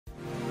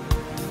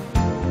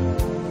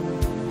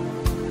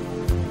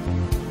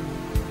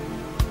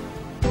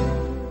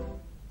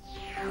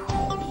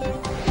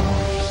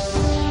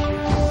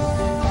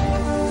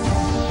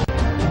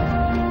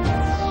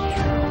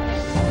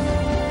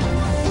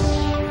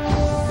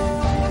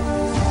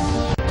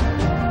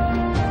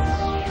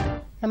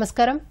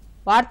నమస్కారం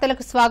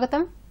వార్తలకు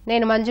స్వాగతం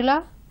నేను మంజుల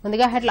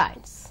ముందుగా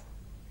హెడ్లైన్స్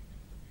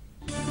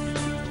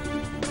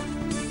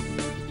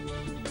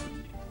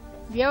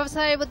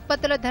వ్యవసాయ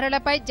ఉత్పత్తుల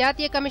ధరలపై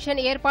జాతీయ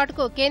కమిషన్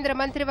ఏర్పాటుకు కేంద్ర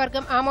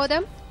మంత్రివర్గం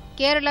ఆమోదం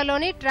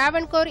కేరళలోని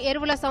ట్రావెన్కోర్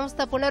ఎరువుల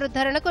సంస్థ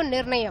పునరుద్ధరణకు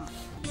నిర్ణయం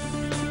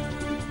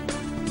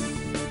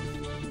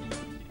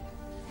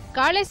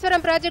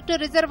కాళేశ్వరం ప్రాజెక్టు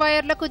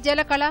రిజర్వాయర్లకు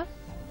జలకళ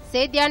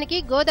సేద్యానికి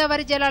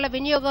గోదావరి జలాల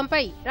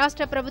వినియోగంపై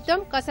రాష్ట్ర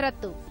ప్రభుత్వం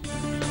కసరత్తు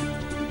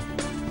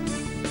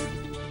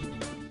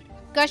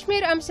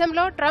కశ్మీర్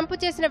అంశంలో ట్రంప్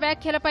చేసిన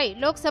వ్యాఖ్యలపై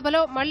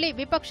లోక్సభలో మళ్లీ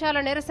విపక్షాల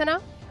నిరసన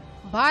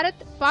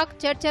భారత్ పాక్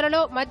చర్చలలో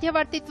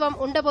మధ్యవర్తిత్వం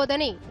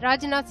ఉండబోదని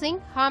రాజ్నాథ్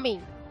సింగ్ హామీ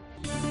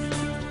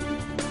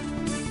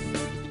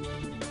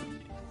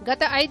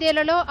గత 5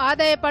 ఏళ్లలో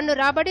ఆదాయ పన్ను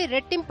రాబడి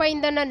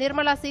రెట్టింపైందన్న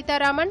నిర్మలా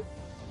సీతారామన్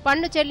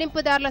పన్ను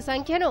చెల్లింపుదారుల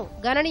సంఖ్యను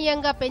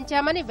గణనీయంగా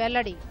పెంచామని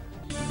వెల్లడి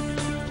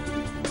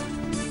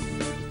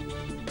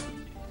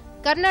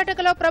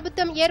కర్ణాటకలో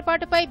ప్రభుత్వం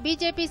ఏర్పాటుపై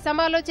బీజేపీ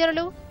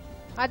సమాలోచనలు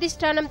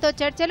అధిష్టానంతో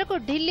చర్చలకు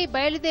ఢిల్లీ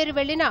బయలుదేరి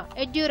వెళ్లిన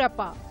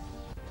యడ్యూరప్ప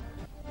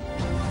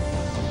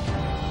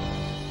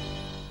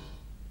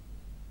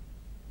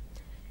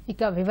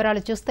ఇక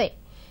వివరాలు చూస్తే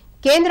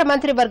కేంద్ర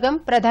మంత్రివర్గం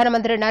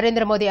ప్రధానమంత్రి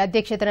నరేంద్ర మోదీ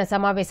అధ్యక్షతన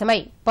సమావేశమై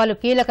పలు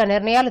కీలక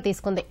నిర్ణయాలు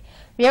తీసుకుంది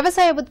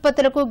వ్యవసాయ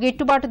ఉత్పత్తులకు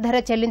గిట్టుబాటు ధర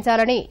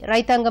చెల్లించాలని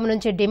రైతాంగం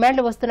నుంచి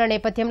డిమాండ్లు వస్తున్న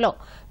నేపథ్యంలో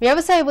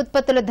వ్యవసాయ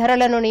ఉత్పత్తుల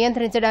ధరలను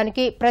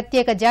నియంత్రించడానికి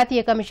ప్రత్యేక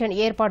జాతీయ కమిషన్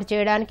ఏర్పాటు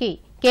చేయడానికి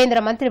కేంద్ర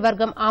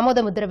మంత్రివర్గం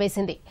ఆమోదముద్ర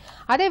వేసింది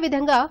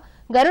అదేవిధంగా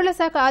గనుల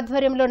శాఖ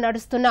ఆధ్వర్యంలో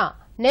నడుస్తున్న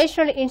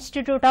national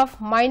institute of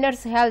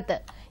miners health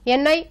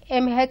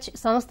NIMH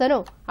సంస్థను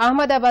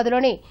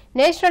అహ్మదాబాద్లోని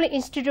national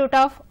institute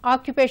of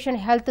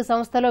occupation health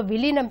సంస్థలో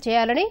విలీనం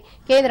చేయాలని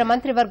కేంద్ర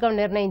మంత్రివర్గం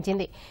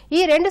నిర్ణయించింది ఈ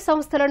 2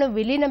 సంస్థలను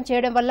విలీనం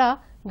చేయడం వల్ల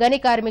గని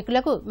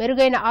కార్మికులకు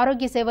మెరుగైన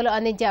ఆరోగ్య సేవలు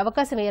అందించే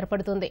అవకాశం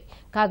ఏర్పడుతుంది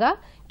కాగా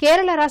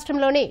కేరళ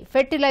రాష్ట్రంలోని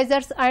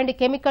ఫెర్టిలైజర్స్ అండ్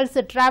కెమికల్స్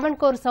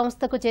ట్రావెన్కోర్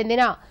సంస్థకు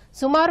చెందిన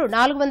సుమారు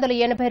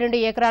 482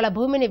 ఎకరాల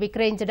భూమిని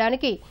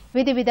విక్రయించడానికి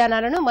విధి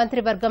విధానాలను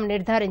మంత్రివర్గం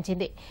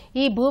నిర్ధారించింది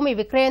ఈ భూమి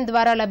విక్రయం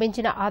ద్వారా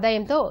లభించిన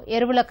ఆదాయంతో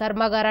ఎరువుల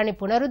కర్మాగారాన్ని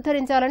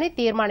పునరుద్దరించాలని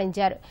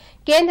తీర్మానించారు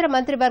కేంద్ర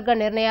మంత్రివర్గ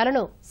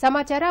నిర్ణయాలను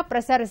సమాచార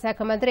ప్రసార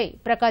శాఖ మంత్రి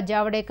ప్రకాష్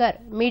జావడేకర్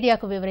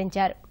మీడియాకు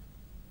వివరించారు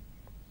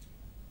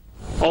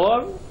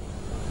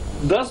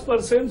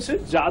 10% से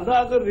ज्यादा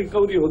अगर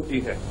रिकवरी होती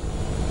है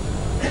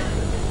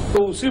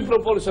तो उसी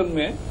प्रोपोर्शन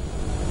में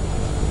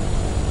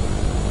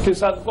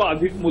किसान को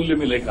अधिक मूल्य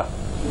मिलेगा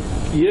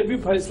ये भी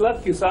फैसला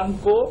किसान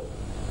को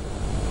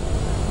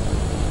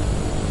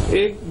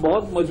एक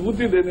बहुत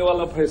मजबूती देने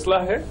वाला फैसला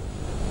है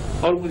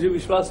और मुझे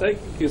विश्वास है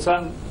कि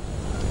किसान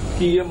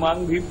की ये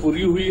मांग भी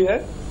पूरी हुई है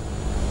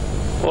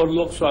और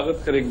लोग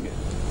स्वागत करेंगे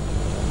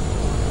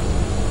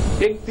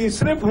एक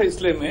तीसरे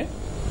फैसले में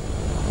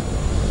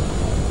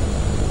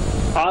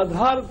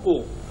आधार को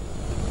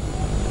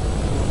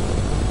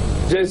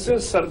जैसे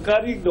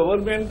सरकारी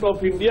गवर्नमेंट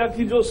ऑफ इंडिया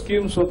की जो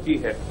स्कीम्स होती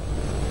है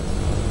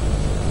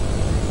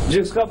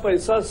जिसका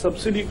पैसा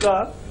सब्सिडी का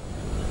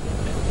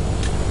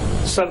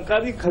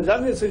सरकारी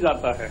खजाने से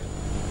जाता है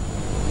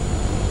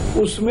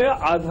उसमें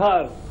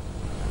आधार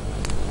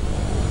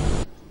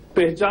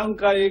पहचान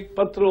का एक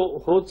पत्र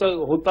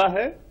होता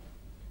है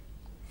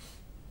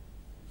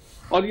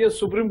और ये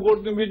सुप्रीम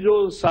कोर्ट ने भी जो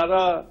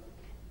सारा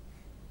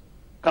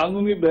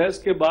कानूनी बहस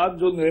के बाद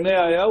जो निर्णय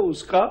आया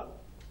उसका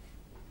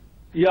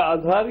यह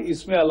आधार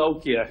इसमें अलाउ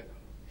किया है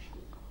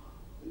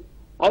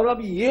और अब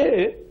ये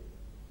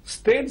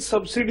स्टेट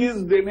सब्सिडीज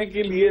देने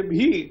के लिए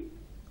भी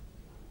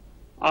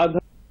आधार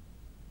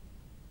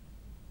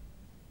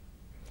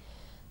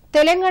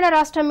తెలంగాణ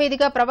రాష్ట్రం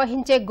మీదుగా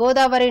ప్రవహించే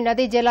గోదావరి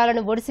నదీ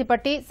జలాలను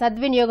ఒడిసిపట్టి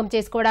సద్వినియోగం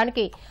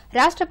చేసుకోవడానికి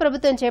రాష్ట్ర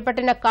ప్రభుత్వం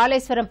చేపట్టిన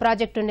కాళేశ్వరం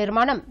ప్రాజెక్టు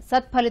నిర్మాణం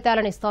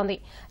సత్ఫలితాలనిస్తోంది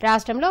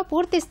రాష్ట్రంలో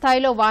పూర్తి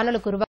స్థాయిలో వానలు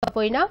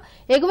కురవకపోయినా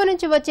ఎగువ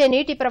నుంచి వచ్చే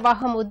నీటి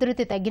ప్రవాహం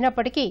ఉధృతి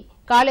తగ్గినప్పటికీ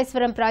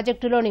కాళేశ్వరం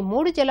ప్రాజెక్టులోని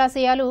 3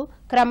 జలాశయాలు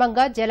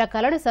క్రమంగా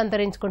జలకళను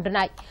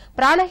సంతరించుకుంటున్నాయి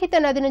ప్రాణహిత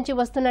నది నుంచి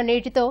వస్తున్న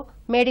నీటితో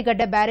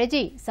మేడిగడ్డ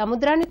బ్యారేజీ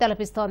సముద్రాన్ని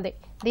తలపిస్తోంది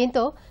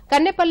దీంతో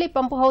కన్నెపల్లి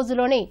పంపు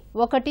హౌజులోని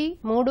 1,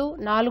 3,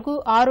 4,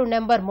 6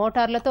 నెంబర్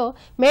మోటార్లతో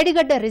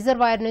మేడిగడ్డ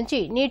రిజర్వాయర్ నుంచి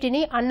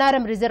నీటిని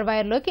అన్నారం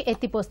రిజర్వాయర్లోకి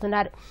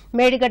ఎత్తిపోస్తున్నారు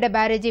మేడిగడ్డ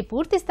బ్యారేజీ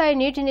పూర్తిస్థాయి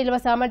నీటి నిల్వ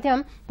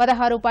సామర్థ్యం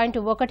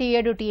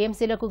 16.17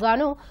 టీఎంసీలకు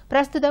గాను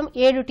ప్రస్తుతం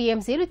 7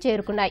 టీఎంసీలు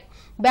చేరుకున్నాయి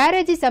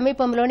బ్యారేజీ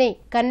సమీపంలోని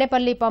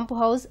కన్నెపల్లి పంపు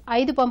హౌజ్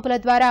 5 పంపుల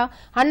ద్వారా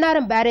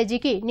అన్నారం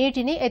బ్యారేజీకి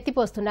నీటిని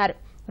ఎత్తిపోస్తున్నారు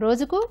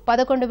రోజుకు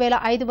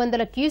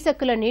 11,500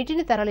 క్యూసెక్కుల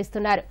నీటిని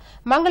తరలిస్తున్నారు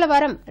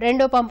మంగళవారం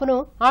రెండో పంపును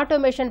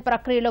ఆటోమేషన్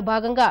ప్రక్రియలో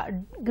భాగంగా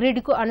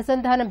గ్రిడ్కు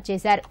అనుసంధానం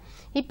చేశారు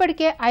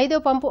ఇప్పటికే 5వ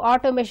పంపు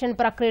ఆటోమేషన్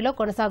ప్రక్రియలో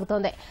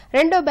కొనసాగుతోంది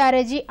రెండో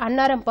బ్యారేజీ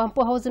అన్నారం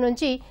పంపు హౌజ్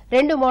నుంచి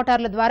 2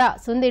 మోటార్ల ద్వారా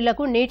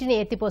సుందిళ్లకు నీటిని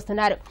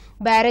ఎత్తిపోస్తున్నారు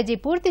బ్యారేజీ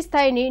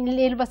పూర్తిస్థాయి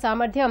నిల్వ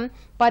సామర్థ్యం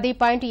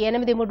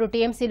 10.83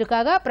 టీఎంసీలు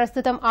కాగా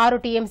ప్రస్తుతం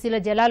 6 టీఎంసీల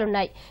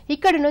జలాలున్నాయి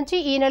ఇక్కడి నుంచి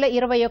ఈ నెల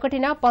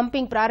 21న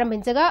పంపింగ్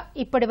ప్రారంభించగా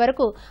ఇప్పటి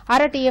వరకు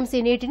అర టీఎంసీ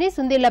నీటిని నీటిని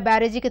సుందిళ్ల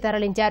బ్యారేజీకి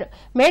తరలించారు.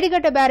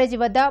 మేడిగడ్డ బ్యారేజీ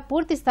వద్ద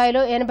పూర్తి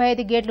స్థాయిలో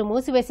 85 గేట్లు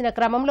మూసివేసిన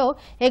క్రమంలో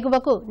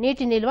ఎగువకు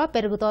నీటి నిల్వ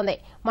పెరుగుతోంది.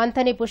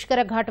 మంథని పుష్కర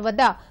ఘాట్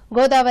వద్ద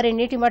గోదావరి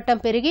నీటి మట్టం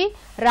పెరిగి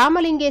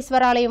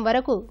రామలింగేశ్వరాలయం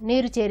వరకు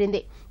నీరు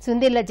చేరింది.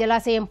 సుందిళ్ల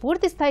జలాశయం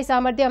పూర్తిస్థాయి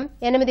సామర్థ్యం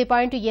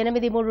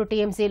 8.83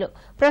 టీఎంసీలు.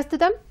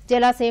 ప్రస్తుతం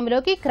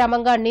జలాశయంలోకి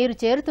క్రమంగా నీరు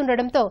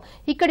చేరుతుండటంతో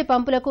ఇక్కడి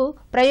పంపులకు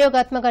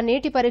ప్రయోగాత్మక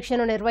నీటి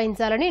పరీక్షను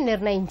నిర్వహించాలని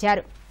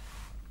నిర్ణయించారు.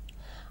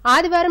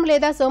 ఆదివారం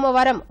లేదా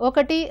సోమవారం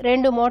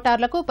 1-2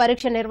 మోటార్లకు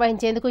పరీక్ష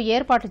నిర్వహించేందుకు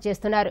ఏర్పాట్లు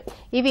చేస్తున్నారు.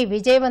 ఇవి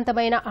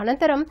విజయవంతమైన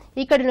అనంతరం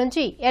ఇక్కడి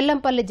నుంచి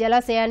ఎల్లంపల్లి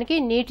జలాశయానికి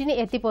నీటిని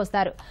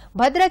ఎత్తిపోస్తారు.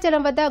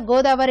 భద్రాచలం వద్ద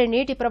గోదావరి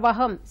నీటి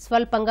ప్రవాహం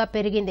స్వల్పంగా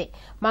పెరిగింది.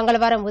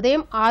 మంగళవారం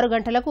ఉదయం 6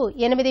 గంటలకు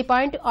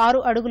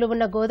 8.6 అడుగులు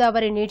ఉన్న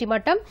గోదావరి నీటి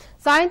మట్టం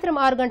సాయంత్రం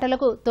 6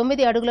 గంటలకు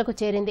 9 అడుగులకు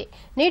చేరింది.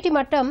 నీటి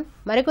మట్టం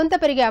మరికొంత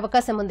పెరిగే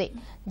అవకాశం ఉంది.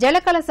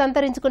 జలకళ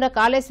సంతరించుకున్న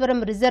కాళేశ్వరం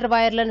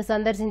రిజర్వాయర్లను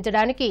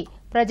సందర్శించడానికి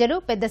ప్రజలు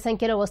పెద్ద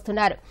సంఖ్యలో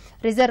వస్తున్నారు.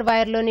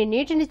 రిజర్వాయర్లోని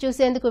నీటిని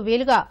చూసేందుకు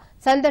వీలుగా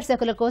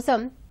సందర్శకుల కోసం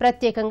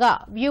ప్రత్యేకంగా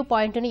వ్యూ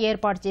పాయింట్ను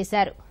ఏర్పాటు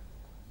చేశారు.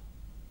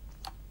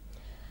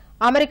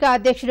 అమెరికా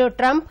అధ్యక్షుడు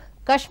ట్రంప్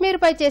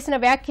కశ్మీర్పై చేసిన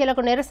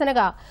వ్యాఖ్యలకు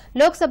నిరసనగా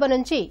లోక్సభ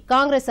నుంచి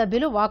కాంగ్రెస్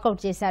సభ్యులు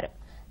వాకౌట్ చేశారు.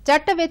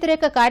 చట్ట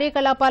వ్యతిరేక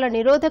కార్యకలాపాల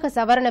నిరోధక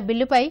సవరణ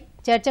బిల్లుపై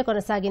చర్చ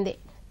కొనసాగింది.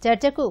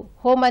 చర్చకు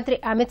హోంమంత్రి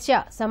అమిత్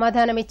షా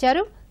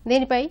సమాధానమిచ్చారు.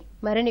 దీనిపై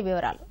మరిన్ని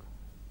వివరాలు.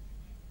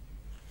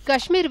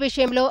 కశ్మీర్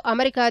విషయంలో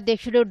అమెరికా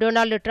అధ్యక్షుడు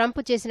డొనాల్డ్ ట్రంప్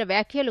చేసిన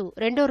వ్యాఖ్యలు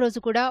రెండో రోజు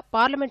కూడా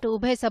పార్లమెంటు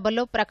ఉభయ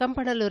సభల్లో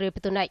ప్రకంపనలు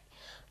రేపుతున్నాయి.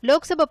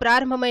 లోక్సభ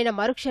ప్రారంభమైన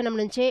మరుక్షణం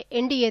నుంచే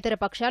ఎన్డీయేతర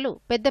పక్షాలు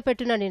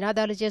పెద్దపెట్టున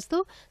నినాదాలు చేస్తూ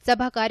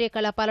సభా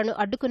కార్యకలాపాలను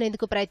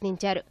అడ్డుకునేందుకు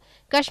ప్రయత్నించారు.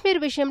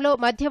 కశ్మీర్ విషయంలో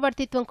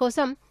మధ్యవర్తిత్వం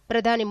కోసం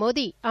ప్రధాని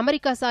మోదీ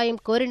అమెరికా సాయం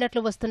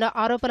కోరినట్లు వస్తున్న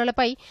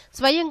ఆరోపణలపై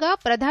స్వయంగా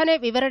ప్రధానే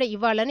వివరణ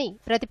ఇవ్వాలని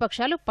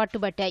ప్రతిపక్షాలు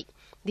పట్టుబట్టాయి.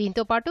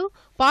 దీంతో పాటు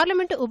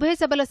పార్లమెంటు ఉభయ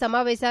సభల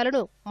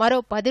సమావేశాలను మరో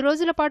 10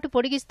 రోజుల పాటు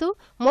పొడిగిస్తూ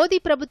మోదీ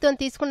ప్రభుత్వం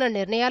తీసుకున్న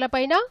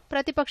నిర్ణయాలపైనా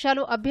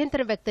ప్రతిపక్షాలు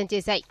అభ్యంతరం వ్యక్తం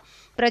చేశాయి.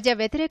 ప్రజా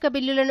వ్యతిరేక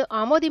బిల్లులను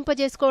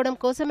ఆమోదింపజేసుకోవడం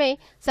కోసమే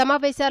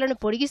సమావేశాలను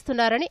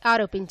పొడిగిస్తున్నారని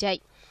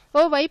ఆరోపించాయి.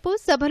 ఓవైపు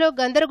సభలో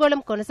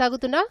గందరగోళం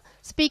కొనసాగుతున్నా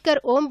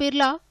స్పీకర్ ఓం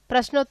బిర్లా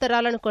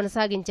ప్రశ్నోత్తరాలను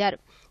కొనసాగించారు.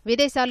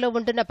 విదేశాల్లో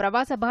ఉంటున్న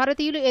ప్రవాస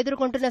భారతీయులు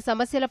ఎదుర్కొంటున్న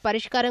సమస్యల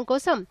పరిష్కారం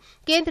కోసం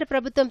కేంద్ర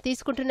ప్రభుత్వం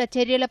తీసుకుంటున్న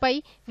చర్యలపై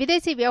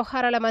విదేశీ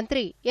వ్యవహారాల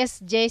మంత్రి ఎస్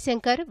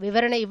జయశంకర్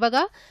వివరణ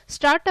ఇవ్వగా,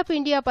 స్టార్టప్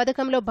ఇండియా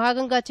పథకంలో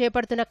భాగంగా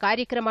చేపడుతున్న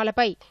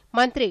కార్యక్రమాలపై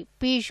మంత్రి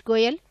పీయూష్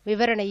గోయల్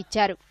వివరణ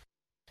ఇచ్చారు.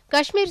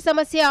 కశ్మీర్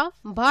సమస్య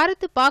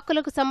భారత్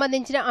పాక్లకు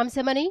సంబంధించిన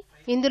అంశమని,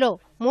 ఇందులో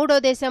మూడో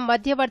దేశం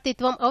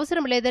మధ్యవర్తిత్వం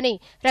అవసరం లేదని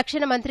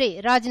రక్షణ మంత్రి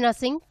రాజ్నాథ్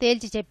సింగ్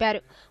తేల్చి చెప్పారు.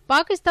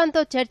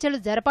 పాకిస్తాన్తో చర్చలు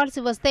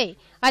జరపాల్సి వస్తే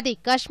అది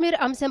కశ్మీర్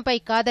అంశంపై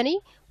కాదని,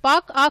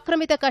 పాక్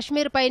ఆక్రమిత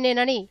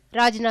కశ్మీర్పైనేనని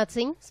రాజ్నాథ్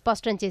సింగ్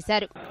స్పష్టం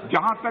చేశారు.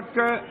 जहां तक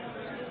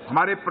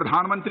हमारे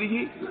प्रधानमंत्री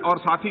जी और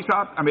साथ ही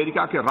साथ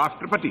अमेरिका के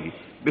राष्ट्रपति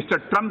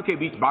मिस्टर ट्रंप के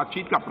बीच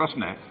बातचीत का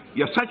प्रश्न है,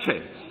 यह सच है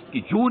कि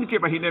जून के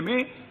महीने में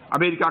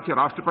अमेरिका के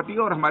राष्ट्रपति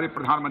और हमारे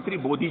प्रधानमंत्री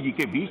मोदी जी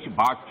के बीच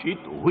बातचीत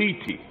हुई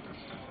थी,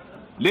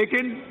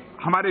 लेकिन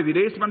हमारे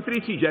विदेश मंत्री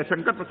श्री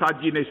जयशंकर प्रसाद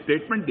जी ने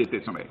स्टेटमेंट देते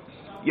समय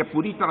यह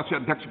पूरी तरह से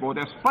अध्यक्ष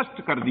महोदय स्पष्ट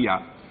कर दिया,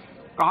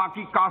 कहा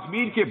कि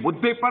कश्मीर के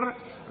मुद्दे पर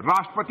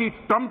राष्ट्रपति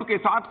ट्रंप के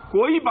साथ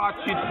कोई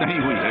बातचीत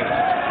नहीं हुई है।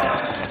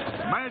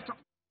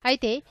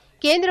 అయితే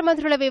కేంద్ర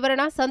మంత్రుల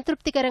వివరణ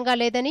సంతృప్తికరంగా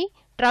లేదని,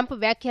 ట్రంప్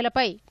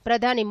వ్యాఖ్యలపై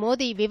ప్రధాని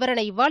మోదీ వివరణ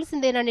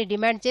ఇవ్వాల్సిందేనని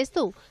డిమాండ్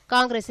చేస్తూ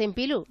కాంగ్రెస్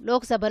ఎంపీలు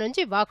లోక్సభ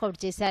నుంచి వాకౌట్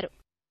చేశారు.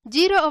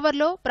 0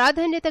 అవర్లో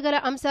ప్రాధాన్యత గల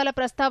అంశాల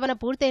ప్రస్తావన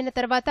పూర్తయిన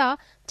తర్వాత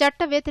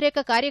చట్ట వ్యతిరేక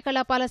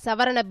కార్యకలాపాల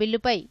సవరణ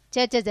బిల్లుపై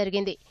చర్చ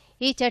జరిగింది.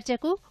 ఈ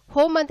చర్చకు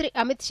హోంమంత్రి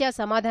అమిత్ షా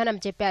సమాధానం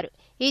చెప్పారు.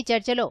 ఈ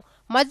చర్చలో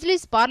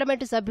మజ్లిస్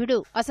పార్లమెంటు సభ్యుడు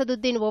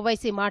అసదుద్దీన్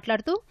ఓవైసీ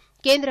మాట్లాడుతూ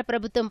కేంద్ర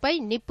ప్రభుత్వంపై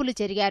నిప్పులు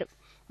చెరిగారు.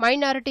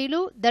 మైనారిటీలు,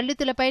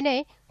 దళితులపైనే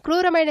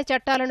క్రూరమైన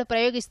చట్టాలను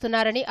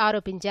ప్రయోగిస్తున్నారని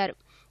ఆరోపించారు.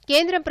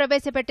 కేంద్రం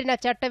ప్రవేశపెట్టిన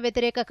చట్ట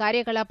వ్యతిరేక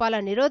కార్యకలాపాల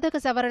నిరోధక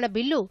సవరణ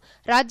బిల్లు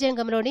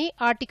రాజ్యాంగంలోని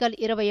ఆర్టికల్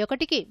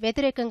 21కి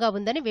వ్యతిరేకంగా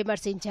ఉందని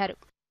విమర్శించారు.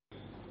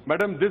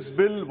 Madam, this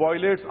bill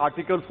violates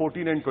Article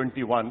 14 and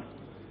 21.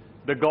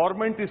 The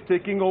government is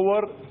taking over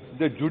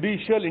the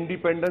judicial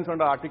independence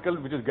under article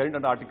which is guaranteed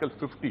under Article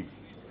 50.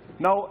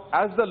 Now,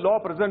 as the law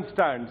present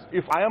stands,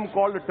 if I am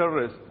called a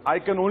terrorist, I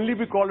can only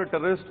be called a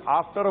terrorist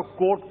after a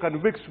court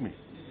convicts me.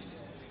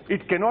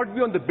 It cannot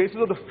be on the basis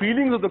of the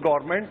feelings of the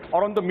government or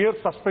on the mere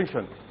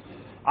suspension.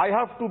 I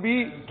have to be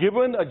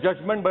given a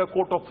judgment by a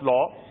court of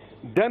law,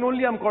 then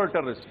only I am called a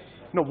terrorist.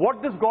 Now, what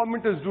this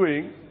government is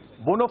doing,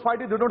 bona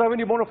fide, they don't have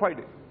any bona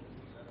fide.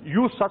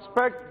 You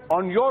suspect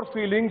on your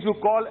feelings, you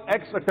call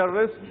X a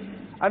terrorist,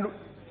 and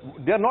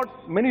there are not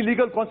many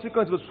legal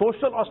consequences,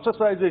 social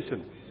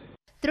ostracization.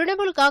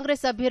 Trinamool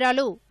Congress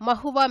సభ్యురాలు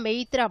మహువా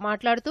మెయిత్రా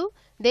మాట్లాడుతూ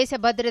దేశ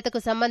భద్రతకు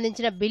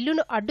సంబంధించిన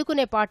బిల్లును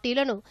అడ్డుకునే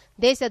పార్టీలను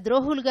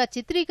దేశద్రోహులుగా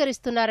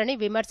చిత్రీకరిస్తున్నారని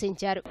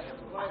విమర్శించారు.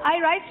 I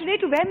rise today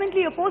to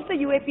vehemently oppose the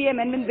UAP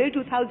Amendment Bill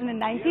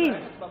 2019.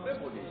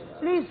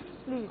 Please.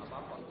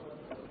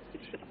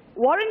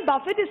 Warren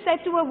Buffett is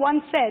said to have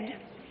once said,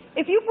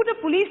 if you put a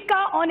police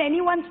car on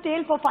anyone's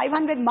tail for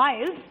 500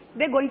 miles,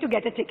 they're going to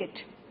get a ticket.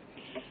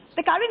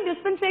 The current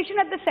dispensation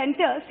at the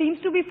center seems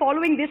to be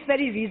following this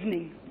very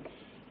reasoning.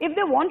 If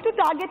they want to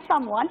target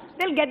someone,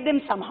 they'll get them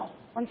somehow,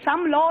 on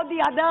some law or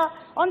the other,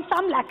 on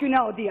some lacuna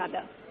or the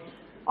other.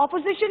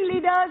 Opposition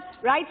leaders,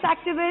 rights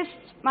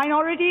activists,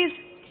 minorities,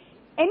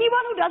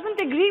 anyone who doesn't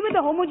agree with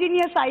the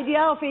homogeneous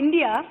idea of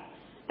India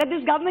that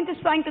this government is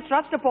trying to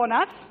thrust upon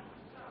us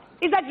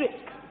is at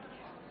risk.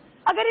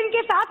 अगर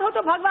इनके साथ हो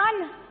तो भगवान,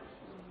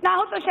 ना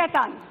हो तो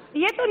शैतान,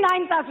 ये तो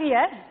नाइंसाफी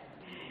है.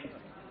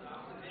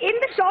 In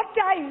the short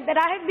time that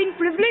I have been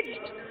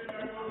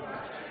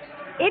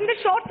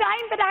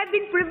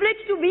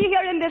privileged to be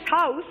here in this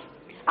house,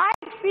 I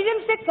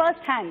experienced it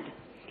firsthand.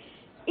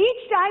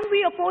 Each time we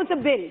oppose a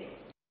bill.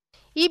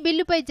 ఈ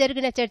బిల్లుపై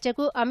జరిగిన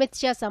చర్చకు అమిత్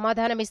షా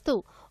సమాధానమిస్తూ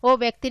ఓ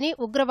వ్యక్తిని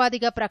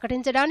ఉగ్రవాదిగా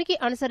ప్రకటించడానికి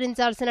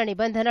అనుసరించాల్సిన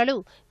నిబంధనలు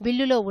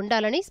బిల్లులో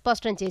ఉండాలని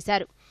స్పష్టం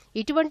చేశారు.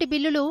 ఇటువంటి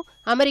బిల్లులు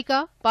అమెరికా,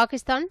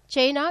 పాకిస్తాన్,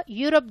 చైనా,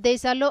 యూరప్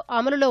దేశాల్లో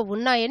అమలులో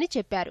ఉన్నాయని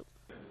చెప్పారు.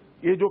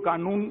 ये जो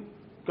कानून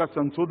का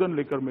संशोधन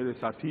लेकर मेरे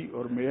साथी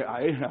और मैं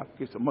आए हैं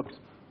आपके समक्ष,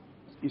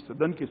 इस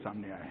सदन के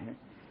सामने आए हैं,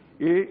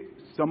 ये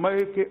समय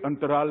के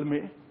अंतराल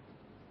में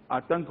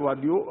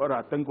आतंकवादियों और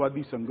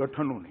आतंकवादी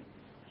संगठनों ने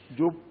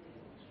जो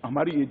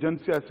हमारी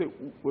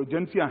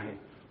एजेंसियां हैं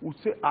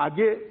उससे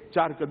आगे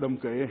 4 कदम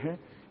गए हैं.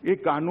 ये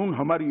कानून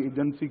हमारी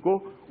एजेंसी को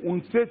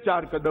उनसे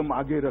 4 कदम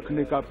आगे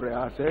रखने का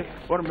प्रयास है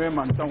और मैं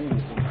मानता हूं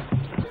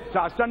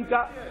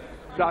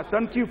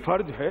शासन की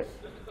फर्ज है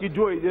कि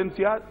जो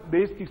एजेंसियां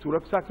देश की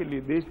सुरक्षा के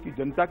लिए, देश की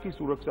जनता की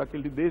सुरक्षा के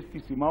लिए, देश की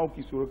सीमाओं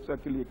की सुरक्षा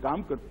के लिए काम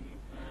करती है,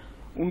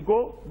 उनको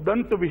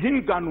दंतविहीन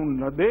कानून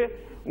न दे,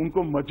 उनको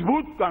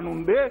मजबूत कानून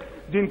दे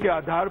जिनके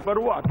आधार पर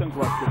वो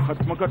आतंकवाद को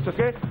खत्म कर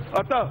सके.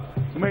 अतः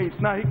मैं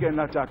इतना ही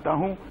कहना चाहता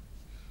हूं.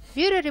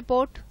 Bureau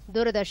report,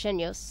 Doordarshan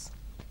news.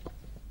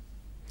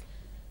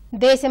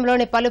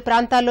 దేశంలోని పలు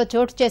ప్రాంతాల్లో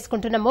చోటు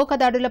చేసుకుంటున్న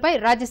మూకదాడులపై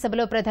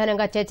రాజ్యసభలో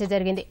ప్రధానంగా చర్చ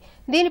జరిగింది.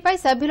 దీనిపై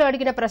సభ్యులు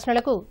అడిగిన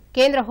ప్రశ్నలకు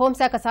కేంద్ర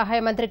హోంశాఖ సహాయ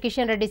మంత్రి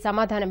కిషన్ రెడ్డి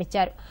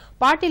సమాధానమిచ్చారు.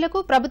 పార్టీలకు,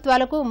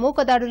 ప్రభుత్వాలకు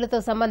మూకదాడులతో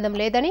సంబంధం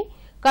లేదని,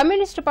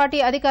 కమ్యూనిస్టు పార్టీ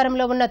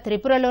అధికారంలో ఉన్న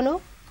త్రిపురలోనూ,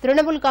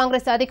 తృణమూల్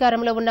కాంగ్రెస్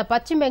అధికారంలో ఉన్న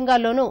పశ్చిమ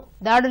బెంగాల్లోనూ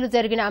దాడులు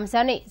జరిగిన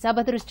అంశాన్ని సభ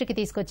దృష్టికి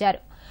తీసుకొచ్చారు.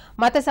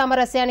 మత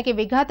సామరస్యానికి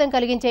విఘాతం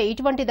కలిగించే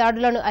ఇటువంటి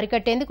దాడులను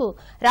అరికట్టేందుకు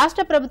రాష్ట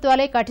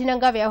ప్రభుత్వాలే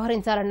కఠినంగా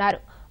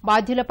వ్యవహరించాలన్నారు.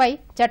 బాధ్యులపై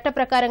చట్ట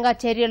ప్రకారంగా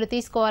చర్యలు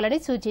తీసుకోవాలని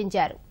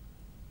సూచించారు.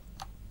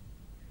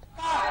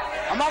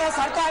 हमारा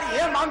सरकार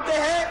ये मांगते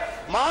हैं,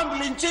 मॉब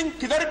लिंचिंग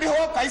किधर भी हो,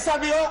 कैसा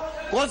भी हो,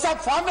 कौन सा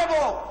फॉर्म में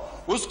हो,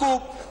 उसको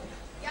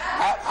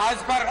एज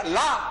पर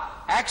लॉ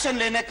एक्शन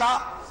लेने का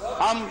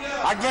हम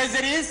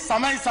एडवाइजरी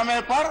समय समय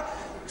पर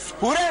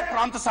पूरे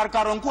प्रांत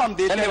सरकारों को हम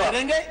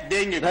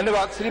देंगे.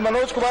 धन्यवाद. श्री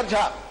मनोज कुमार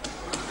झा.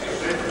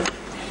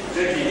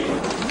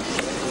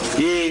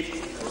 ये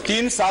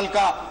 3 साल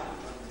का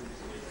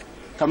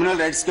कम्युनल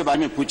राइट्स के बारे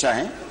में पूछा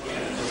है.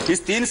 इस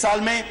 3 साल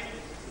में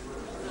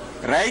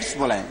राइट्स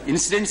बोला है,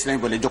 इंसिडेंट्स नहीं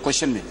बोले. जो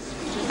क्वेश्चन में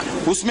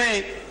उसमें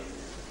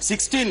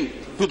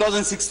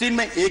 2016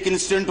 में एक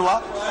इंसिडेंट हुआ.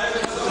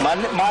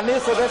 माननीय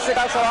सदस्य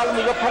का सवाल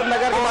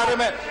मुजफ्फरनगर के बारे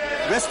में.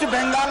 वेस्ट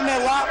बंगाल में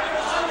हुआ,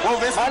 वो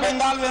वेस्ट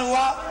बंगाल में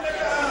हुआ.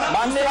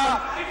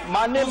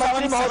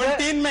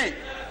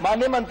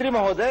 माननीय मंत्री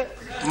महोदय,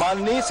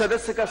 माननीय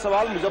सदस्य का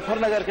सवाल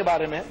मुजफ्फरनगर के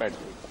बारे में.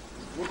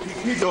 वो ठीक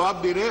ही जवाब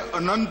दे रहे.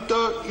 अनंत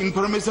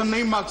इंफॉर्मेशन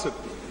नहीं मांग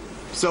सकते.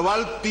 सवाल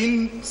 3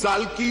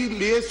 साल के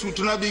लिए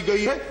सूचना दी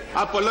गई है,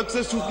 आप अलग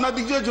से सूचना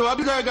दीजिए, जवाब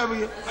ही जाएगा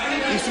भैया.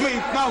 इसमें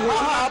इतना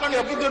होशना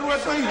करने की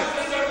जरूरत नहीं है.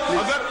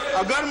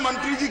 अगर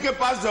मंत्री जी के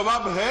पास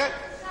जवाब है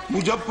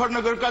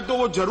मुजफ्फरनगर का तो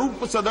वो जरूर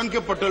सदन के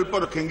पटल पर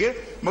रखेंगे,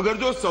 मगर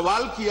जो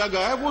सवाल किया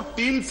गया है वो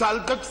 3 साल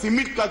तक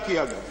सीमित का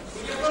किया गया.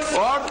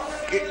 और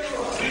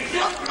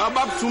अब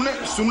आप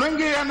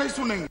सुनेंगे या नहीं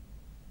सुनेंगे?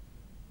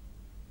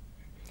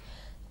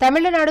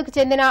 తమిళనాడుకు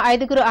చెందిన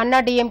 5గురు అన్నా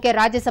డీఎంకే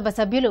రాజ్యసభ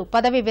సభ్యులు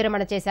పదవీ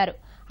విరమణ చేశారు.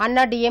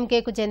 అన్నా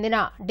డీఎంకేకు చెందిన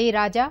D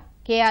Raja,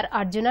 KR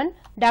Arjunan,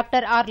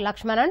 doctor are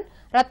Lakshmanan,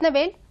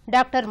 Rathnavel,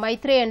 doctor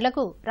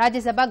మైత్రేయన్లకు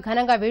Rajya Sabha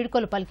ఘనంగా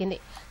వీడ్కోలు పలికింది.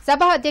 సభ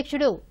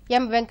అధ్యక్షుడు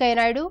ఎం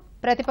వెంకయ్యనాయుడు,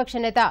 ప్రతిపక్ష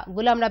నేత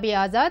గులాం నబీ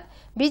ఆజాద్,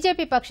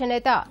 బీజేపీ పక్ష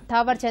నేత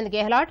థావర్చంద్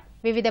గెహ్లాట్,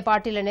 వివిధ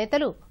పార్టీల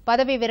నేతలు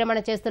పదవీ విరమణ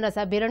చేస్తున్న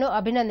సభ్యులను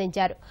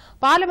అభినందించారు.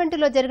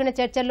 పార్లమెంటులో జరిగిన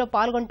చర్చల్లో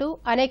పాల్గొంటూ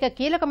అనేక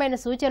కీలకమైన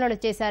సూచనలు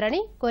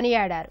చేశారని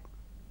కొనియాడారు.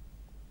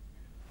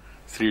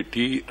 Sri T.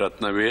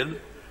 Ratnavel,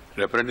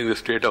 representing the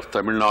state of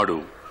Tamil Nadu,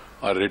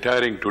 are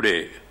retiring today,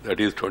 that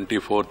is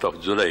 24th of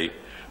July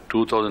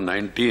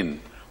 2019,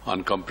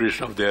 on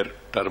completion of their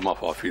term of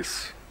office.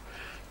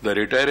 The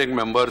retiring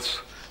members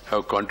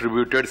have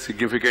contributed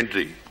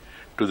significantly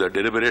to the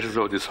deliberations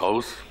of this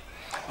House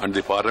and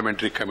the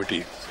parliamentary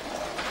committees.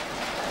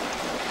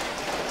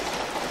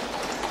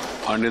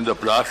 And in the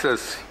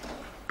process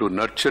to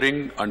nurturing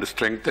and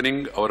strengthening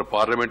our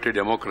parliamentary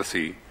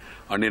democracy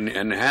and in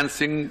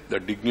enhancing the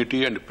dignity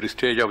and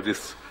prestige of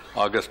this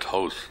august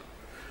House,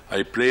 I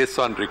place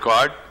on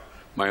record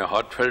my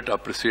heartfelt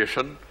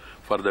appreciation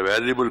for the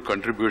valuable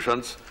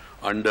contributions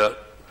and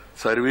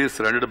service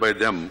rendered by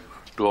them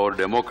to our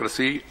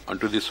democracy and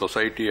to the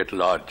society at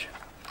large.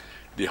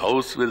 The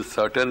House will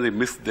certainly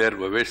miss their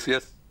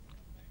vivacious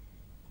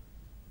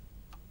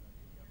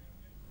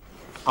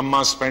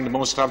Amma spent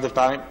most of the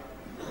time.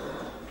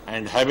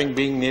 And having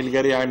been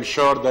Nilgiri, I am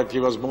sure that he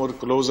was more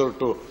closer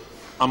to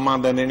Amma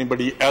than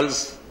anybody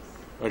else.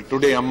 But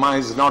today Amma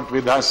is not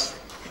with us.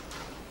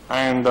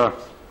 And I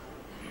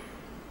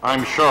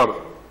am sure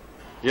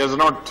he has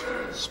not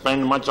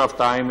spent much of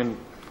time in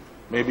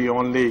maybe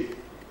only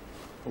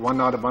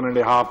 1 or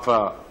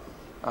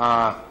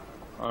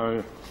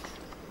 1.5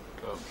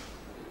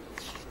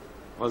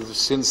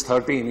 since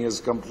 13 he has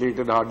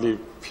completed hardly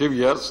few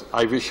years.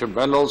 I wish him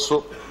well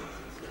also.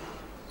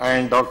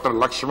 And Dr.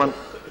 Lakshman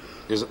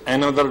is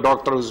another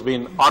doctor who's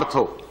been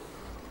ortho.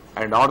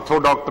 And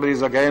ortho doctor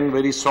is again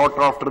very sought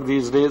after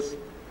these days.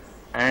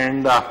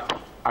 And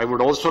I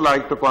would also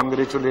like to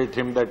congratulate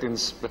him that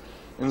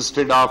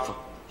instead of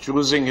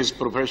choosing his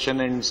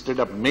profession and instead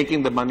of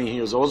making the money, he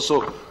has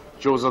also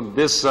chosen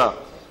this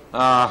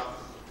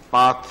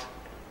path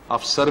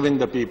of serving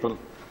the people.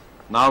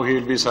 Now he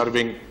will be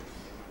serving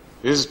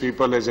his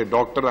people as a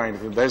doctor. I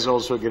think that is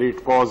also a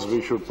great cause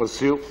we should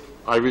pursue.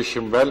 I wish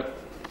him well.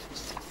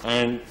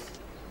 And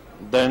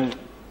then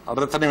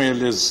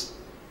Ratnamel is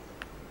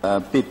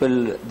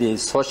people, the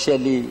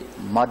socially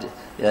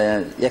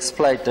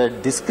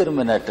exploited,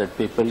 discriminated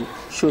people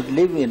should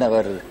live in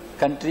our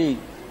country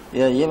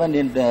even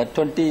in the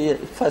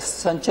 21st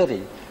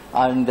century.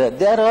 And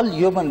they are all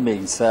human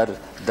beings, sir.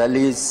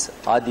 Dalits,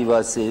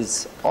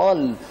 Adivasis,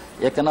 all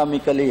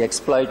economically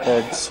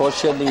exploited,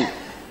 socially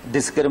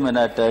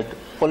discriminated,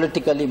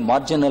 politically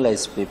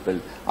marginalized people.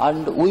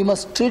 And we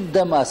must treat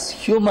them as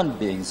human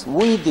beings.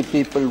 We the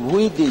people,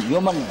 we the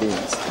human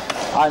beings.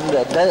 And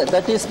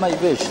that is my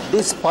wish.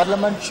 This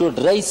parliament should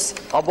rise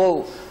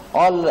above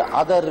all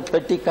other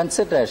petty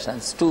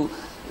considerations to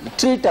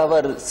treat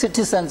our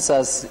citizens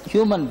as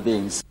human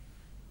beings.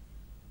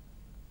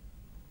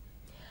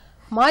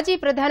 మాజీ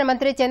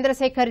ప్రధానమంత్రి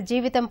చంద్రశేఖర్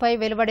జీవితంపై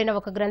వెలువడిన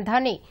ఒక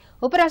గ్రంథాన్ని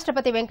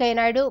ఉపరాష్ట్రపతి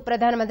వెంకయ్యనాయుడు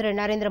ప్రధానమంత్రి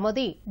నరేంద్ర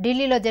మోదీ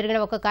ఢిల్లీలో జరిగిన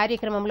ఒక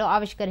కార్యక్రమంలో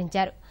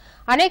ఆవిష్కరించారు.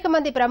 అనేక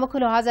మంది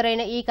ప్రముఖులు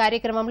హాజరైన ఈ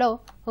కార్యక్రమంలో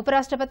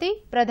ఉపరాష్ట్రపతి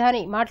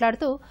ప్రధాని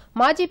మాట్లాడుతూ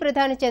మాజీ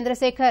ప్రధాని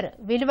చంద్రశేఖర్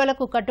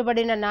విలువలకు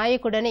కట్టుబడిన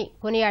నాయకుడని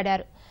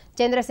కొనియాడారు.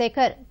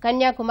 చంద్రశేఖర్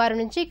కన్యాకుమారి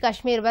నుంచి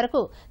కశ్మీర్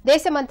వరకు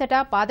దేశమంతటా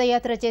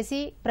పాదయాత్ర చేసి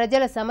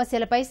ప్రజల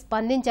సమస్యలపై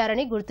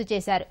స్పందించారని గుర్తు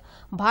చేశారు.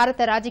 భారత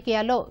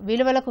రాజకీయాల్లో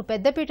విలువలకు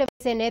పెద్దపీట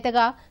వేసే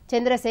నేతగా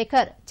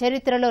చంద్రశేఖర్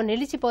చరిత్రలో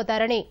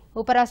నిలిచిపోతారని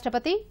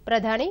ఉపరాష్ట్రపతి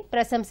ప్రధాని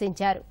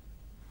ప్రశంసించారు.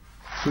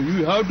 So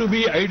you have to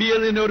be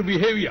ideal in your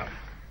behavior.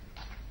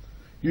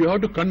 You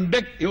have to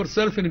conduct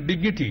yourself in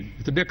dignity,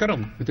 with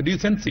decorum, with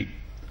decency.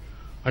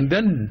 And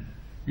then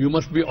you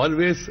must be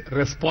always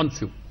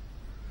responsive.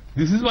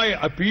 This is why I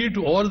appeal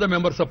to all the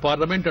members of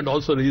parliament and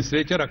also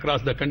legislature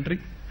across the country.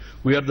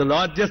 We are the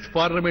largest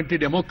parliamentary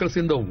democracy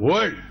in the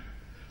world.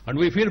 And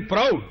we feel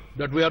proud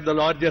that we are the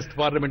largest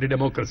parliamentary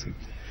democracy.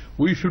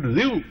 We should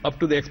live up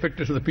to the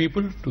expectations of the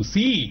people to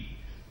see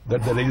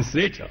that the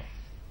legislature,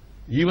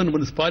 even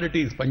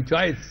municipalities,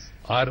 panchayats,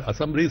 or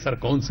assemblies, or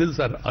councils,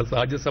 or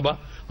Rajya Sabha,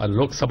 or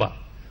Lok Sabha,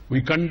 we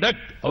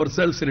conduct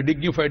ourselves in a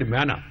dignified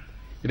manner,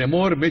 in a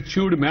more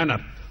matured manner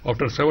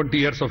after 70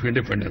 years of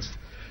independence.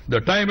 The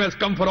time has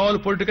come for all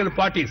political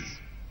parties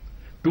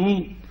to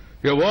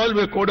evolve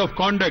a code of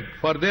conduct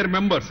for their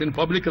members in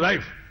public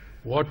life,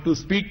 what to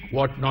speak,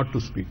 what not to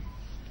speak,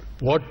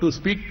 what to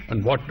speak and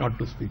what not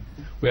to speak.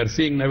 We are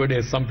seeing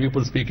nowadays some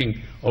people speaking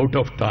out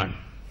of turn.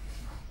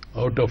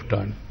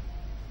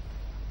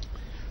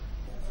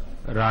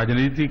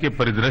 राजनीति के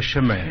परिदृश्य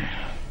में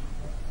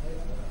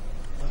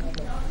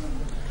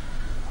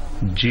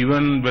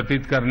जीवन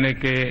व्यतीत करने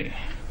के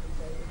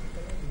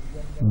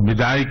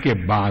विदाई के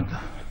बाद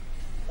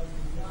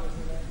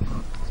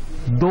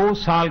 2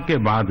 साल के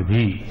बाद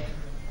भी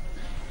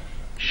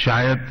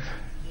शायद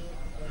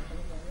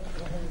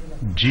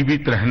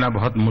जीवित रहना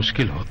बहुत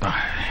मुश्किल होता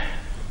है.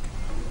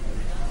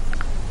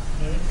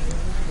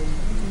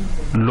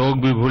 लोग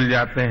भी भूल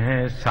जाते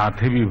हैं,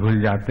 साथी भी भूल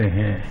जाते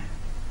हैं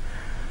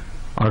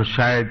और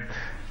शायद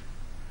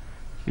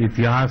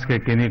इतिहास के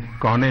किन्हीं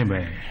कोने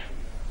में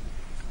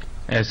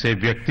ऐसे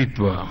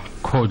व्यक्तित्व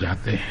खो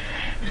जाते हैं.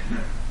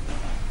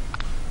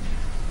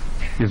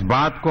 इस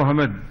बात को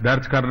हमें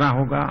दर्ज करना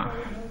होगा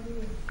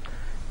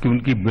कि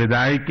उनकी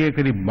विदाई के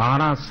करीब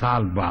 12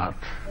 साल बाद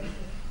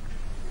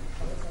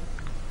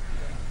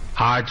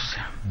आज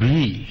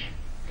भी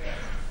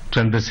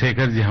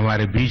चंद्रशेखर जी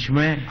हमारे बीच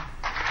में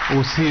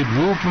उसी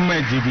रूप में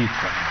जीवित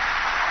हैं.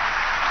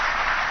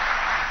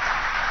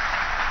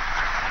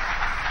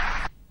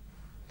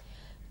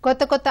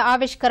 కొత్త కొత్త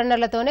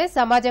ఆవిష్కరణలతోనే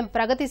సమాజం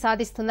ప్రగతి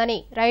సాధిస్తుందని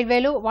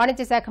రైల్వేలు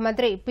వాణిజ్య శాఖ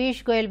మంత్రి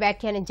పీయూష్ గోయల్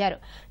వ్యాఖ్యానించారు.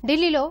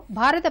 ఢిల్లీలో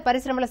భారత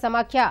పరిశ్రమల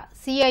సమాఖ్య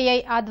సిఐఐ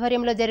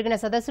ఆధ్వర్యంలో జరిగిన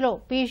సదస్సులో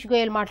పీయూష్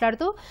గోయల్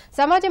మాట్లాడుతూ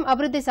సమాజం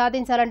అభివృద్ది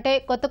సాధించాలంటే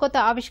కొత్త కొత్త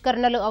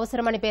ఆవిష్కరణలు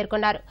అవసరమని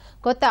పేర్కొన్నారు.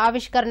 కొత్త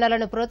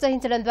ఆవిష్కరణలను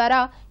ప్రోత్సహించడం ద్వారా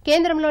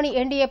కేంద్రంలోని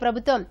ఎన్డీఏ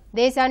ప్రభుత్వం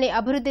దేశాన్ని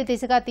అభివృద్ది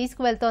దిశగా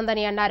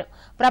తీసుకువెళ్తోందని అన్నారు.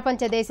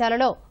 ప్రపంచ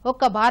దేశాలలో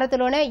ఒక్క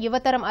భారత్లోనే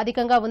యువతరం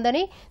అధికంగా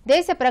ఉందని,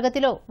 దేశ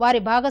ప్రగతిలో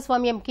వారి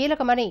భాగస్వామ్యం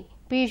కీలకమని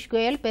పీయూష్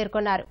గోయల్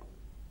పేర్కొన్నారు.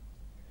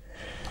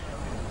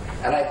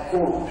 And I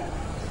quote,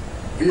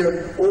 "We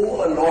owe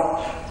a lot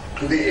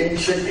to the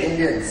ancient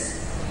Indians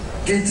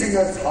teaching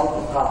us how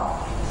to count,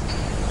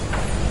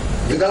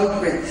 without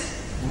which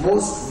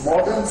most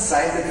modern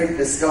scientific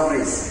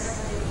discoveries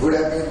would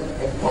have been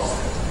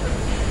impossible.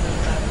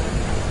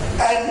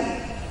 And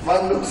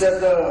one looks at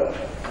the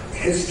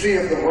history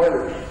of the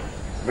world,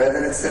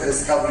 whether it's the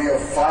discovery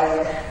of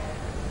fire,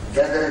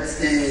 whether it's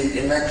the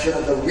invention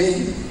of the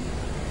wheel,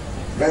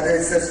 whether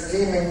it's the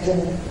steam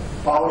engine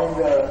powering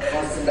the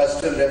first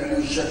industrial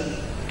revolution,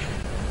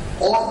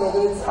 or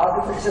whether it's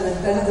artificial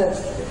intelligence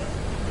today.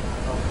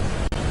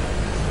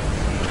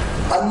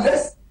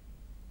 Unless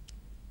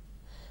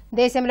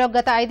దేశంలో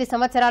గత 5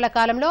 సంవత్సరాల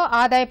కాలంలో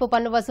ఆదాయపు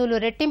పన్ను వసూలు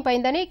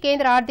రెట్టింపైందని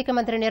కేంద్ర ఆర్థిక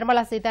మంత్రి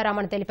నిర్మలా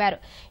సీతారామన్ తెలిపారు.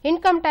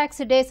 ఇన్కమ్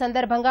ట్యాక్స్ డే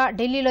సందర్భంగా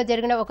ఢిల్లీలో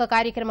జరిగిన ఒక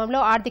కార్యక్రమంలో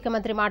ఆర్థిక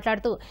మంత్రి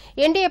మాట్లాడుతూ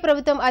ఎన్డీఏ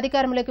ప్రభుత్వం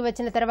అధికారంలోకి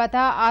వచ్చిన తర్వాత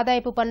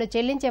ఆదాయపు పన్ను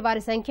చెల్లించే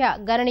వారి సంఖ్య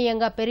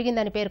గణనీయంగా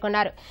పెరిగిందని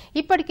పేర్కొన్నారు.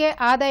 ఇప్పటికే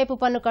ఆదాయపు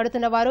పన్ను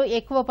కడుతున్న వారు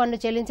ఎక్కువ పన్ను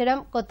చెల్లించడం,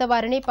 కొత్త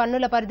వారిని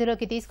పన్నుల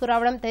పరిధిలోకి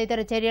తీసుకురావడం తదితర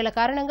చర్యల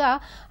కారణంగా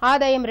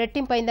ఆదాయం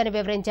రెట్టింపైందని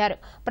వివరించారు.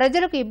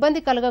 ప్రజలకు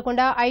ఇబ్బంది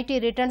కలగకుండా ఐటీ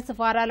రిటర్న్స్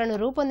ఫారాలను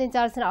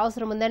రూపొందించాల్సిన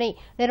అవసరం ఉందని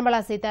నిర్మలా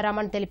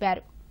సీతారామన్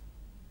తెలిపారు.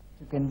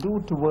 You can do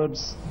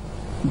towards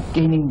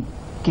gaining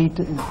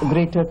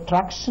greater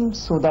traction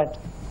so that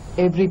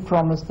every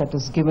promise that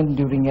is given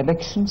during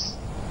elections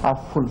are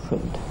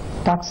fulfilled.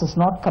 Tax is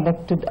not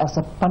collected as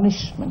a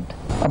punishment.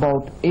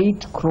 About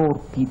 8 crore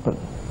people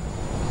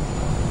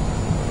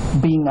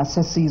being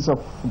assessees of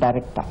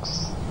direct tax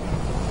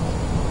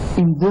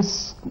in this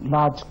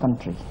large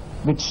country,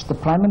 which the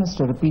Prime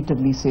Minister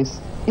repeatedly says,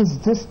 is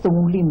this the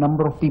only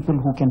number of people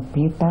who can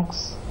pay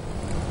tax?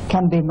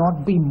 Can there not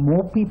be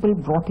more people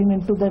brought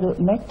into the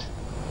net?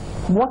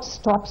 What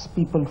stops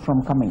people from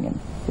coming in?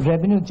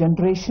 Revenue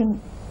generation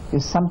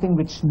is something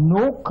which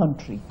no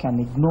country can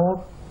ignore.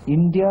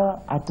 India,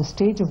 at the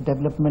stage of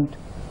development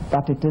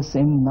that it is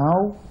in now,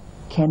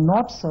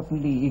 cannot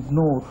certainly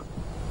ignore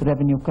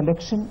revenue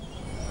collection.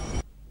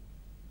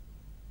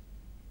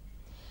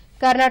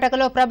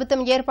 కర్ణాటకలో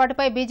ప్రభుత్వం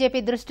ఏర్పాటుపై BJP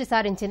దృష్టి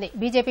సారించింది.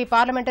 BJP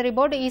parliamentary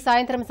board ఈ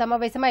సాయంత్రం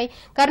సమావేశమై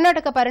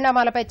కర్ణాటక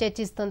పరిణామాలపై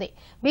చర్చిస్తుంది.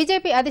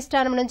 BJP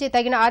అధిష్టానం నుంచి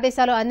తగిన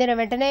ఆదేశాలు అందిన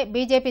వెంటనే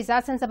బీజేపీ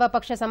శాసనసభ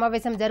పక్ష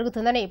సమావేశం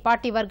జరుగుతుందని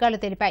పార్టీ వర్గాలు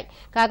తెలిపాయి.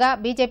 కాగా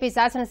బీజేపీ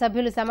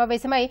శాసనసభ్యులు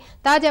సమావేశమై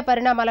తాజా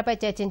పరిణామాలపై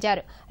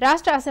చర్చించారు.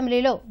 రాష్ట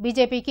అసెంబ్లీలో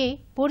బీజేపీకి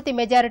పూర్తి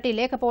మెజారిటీ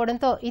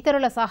లేకపోవడంతో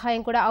ఇతరుల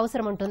సహాయం కూడా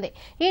అవసరం ఉంటుంది.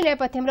 ఈ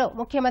నేపథ్యంలో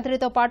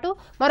ముఖ్యమంత్రితో పాటు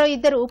మరో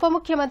 2 ఉప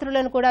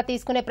ముఖ్యమంత్రులను కూడా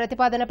తీసుకునే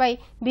ప్రతిపాదనపై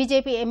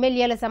బీజేపీ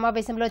ఎమ్మెల్యేల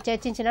సమావేశంలో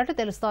చర్చించినట్టు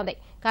తెలుస్తోంది.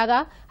 కాగా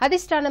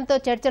అధిష్టానంతో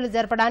చర్చలు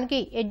జరపడానికి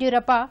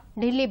యడ్యూరప్ప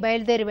ఢిల్లీ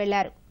బయలుదేరి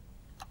వెళ్లారు.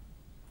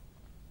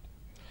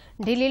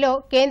 ఢిల్లీలో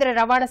కేంద్ర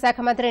రవాణా శాఖ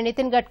మంత్రి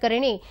నితిన్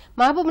గడ్కరీని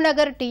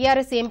మహబూబ్నగర్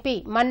టీఆర్ఎస్ ఎంపీ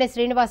మన్నె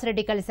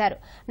శ్రీనివాసరెడ్డి కలిశారు.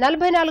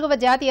 44వ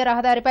జాతీయ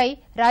రహదారిపై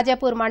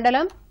రాజాపూర్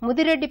మండలం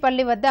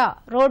ముదిరెడ్డిపల్లి వద్ద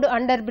రోడ్డు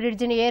అండర్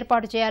బ్రిడ్జిని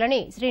ఏర్పాటు చేయాలని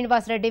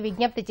శ్రీనివాసరెడ్డి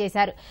విజ్ఞప్తి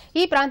చేశారు.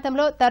 ఈ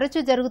ప్రాంతంలో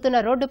తరచూ జరుగుతున్న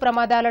రోడ్డు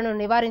ప్రమాదాలను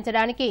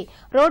నివారించడానికి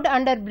రోడ్డు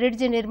అండర్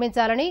బ్రిడ్జి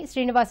నిర్మించాలని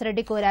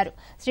శ్రీనివాసరెడ్డి కోరారు.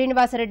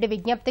 శ్రీనివాసరెడ్డి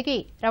విజ్ఞప్తికి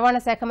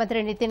రవాణా శాఖ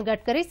మంత్రి నితిన్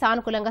గడ్కరీ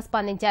సానుకూలంగా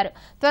స్పందించారు.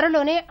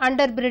 త్వరలోనే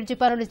అండర్ బ్రిడ్జి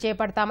పనులు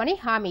చేపడతామని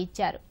హామీ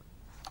ఇచ్చారు.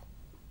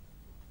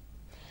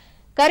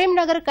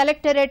 కరీంనగర్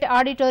కలెక్టరేట్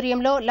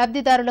ఆడిటోరియంలో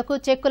లబ్దిదారులకు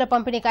చెక్కుల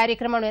పంపిణీ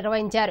కార్యక్రమం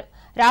నిర్వహించారు.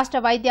 రాష్ట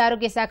వైద్య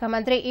ఆరోగ్య శాఖ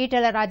మంత్రి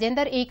ఈటెల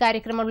రాజేందర్ ఈ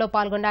కార్యక్రమంలో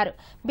పాల్గొన్నారు.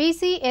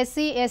 బీసీ,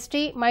 ఎస్సీ,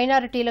 ఎస్టీ,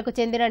 మైనారిటీలకు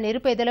చెందిన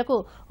నిరుపేదలకు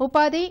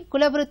ఉపాధి,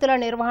 కులవృత్తుల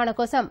నిర్వహణ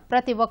కోసం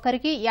ప్రతి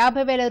ఒక్కరికి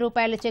 50,000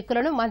 రూపాయల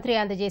చెక్కులను మంత్రి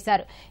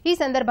అందజేశారు. ఈ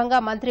సందర్భంగా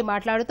మంత్రి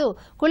మాట్లాడుతూ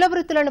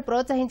కులవృత్తులను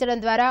ప్రోత్సహించడం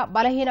ద్వారా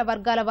బలహీన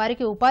వర్గాల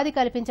వారికి ఉపాధి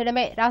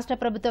కల్పించడమే రాష్ట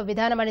ప్రభుత్వ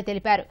విధానమని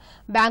తెలిపారు.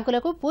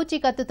 బ్యాంకులకు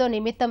పూచీకత్తుతో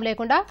నిమిత్తం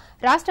లేకుండా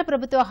రాష్ట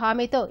ప్రభుత్వ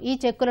హామీతో ఈ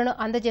చెక్కులను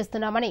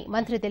అందజేస్తున్నామని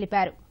మంత్రి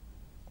తెలిపారు.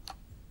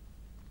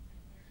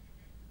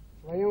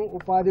 స్వయం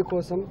ఉపాధి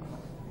కోసం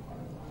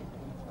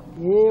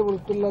ఏ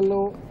వృత్తులలో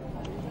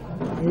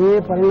ఏ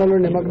పనులలో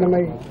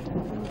నిమగ్నమై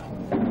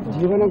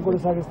జీవనం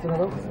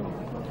కొనసాగిస్తున్నారో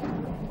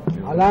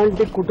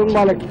అలాంటి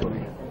కుటుంబాలకి,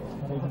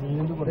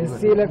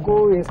 ఎస్సీలకు,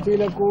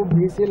 ఎస్టీలకు,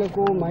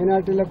 బీసీలకు,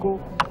 మైనార్టీలకు,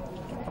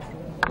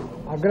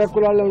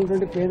 అగ్రకులాల్లో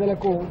ఉన్నటువంటి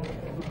పేదలకు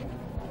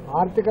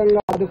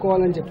ఆర్థికంగా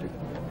ఆదుకోవాలని చెప్పి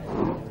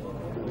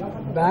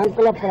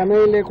బ్యాంకుల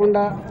ప్రమేయం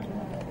లేకుండా,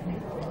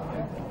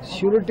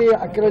 షూరిటీ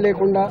అక్కర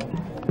లేకుండా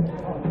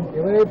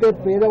ఎవరైతే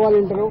పేదవాళ్ళు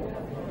ఉంటారో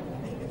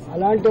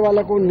అలాంటి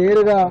వాళ్లకు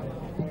నేరుగా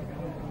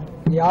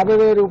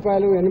 50,000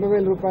 రూపాయలు,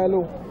 80,000 రూపాయలు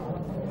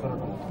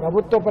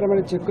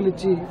ప్రభుత్వపరమైన చెక్కులు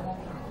ఇచ్చి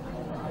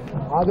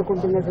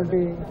ఆదుకుంటున్నటువంటి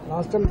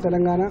రాష్ట్రం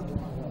తెలంగాణ.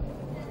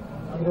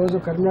 ఈరోజు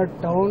కరీంనగర్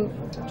టౌన్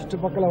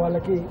చుట్టుపక్కల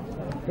వాళ్ళకి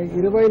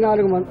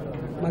 24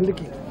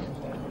 మందికి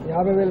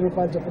 50,000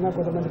 రూపాయలు చొప్పున,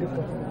 కొంతమందికి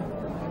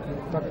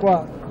తక్కువ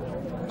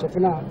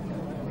చొప్పున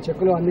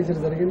చెక్కులు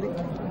అందించడం జరిగింది.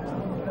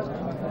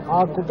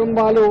 ఆ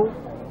కుటుంబాలు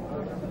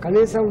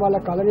కనీసం వాళ్ళ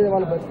కళ మీద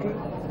వాళ్ళు బతికి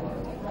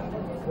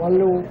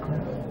వాళ్ళు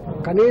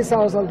కనీస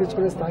అవసరాలు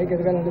తెచ్చుకునే స్థాయికి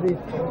ఎదగాలనేది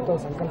ప్రభుత్వ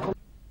సంకల్పం.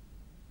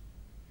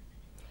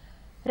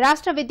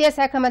 రాష్ట్ర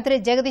విద్యాశాఖ మంత్రి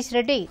జగదీష్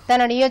రెడ్డి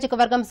తన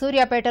నియోజకవర్గం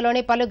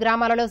సూర్యాపేటలోని పలు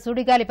గ్రామాలలో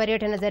సుడిగాలి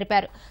పర్యటన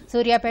జరిపారు.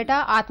 సూర్యాపేట,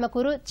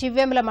 ఆత్మకూరు,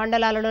 చివ్వెముల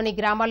మండలాలలోని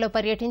గ్రామాల్లో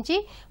పర్యటించి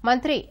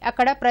మంత్రి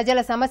అక్కడ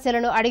ప్రజల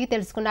సమస్యలను అడిగి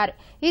తెలుసుకున్నారు.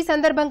 ఈ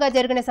సందర్భంగా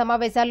జరిగిన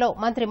సమావేశాల్లో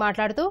మంత్రి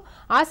మాట్లాడుతూ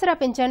ఆసరా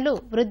పింఛన్లు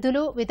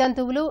వృద్ధులు,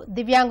 వితంతువులు,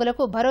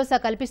 దివ్యాంగులకు భరోసా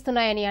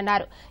కల్పిస్తున్నాయని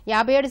అన్నారు.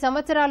 57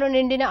 సంవత్సరాలు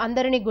నిండిన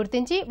అందరినీ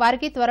గుర్తించి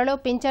వారికి త్వరలో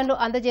పింఛన్లు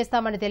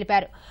అందజేస్తామని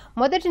తెలిపారు.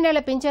 మొదటి నెల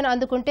పింఛన్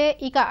అందుకుంటే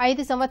ఇక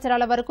 5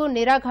 సంవత్సరాల వరకు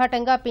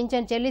నిరాఘాటంగా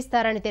పింఛన్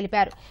చెల్లిస్తారని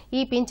తెలిపారు.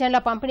 ఈ పింఛన్ల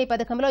పంపిణీ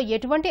పథకంలో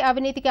ఎటువంటి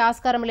అవినీతికి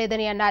ఆస్కారం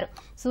లేదని అన్నారు.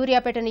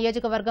 సూర్యాపేట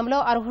నియోజకవర్గంలో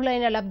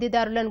అర్హులైన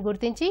లబ్ధిదారులను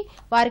గుర్తించి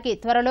వారికి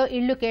త్వరలో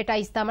ఇళ్లు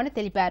కేటాయిస్తామని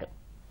తెలిపారు.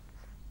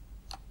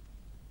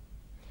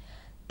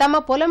 తమ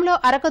పొలంలో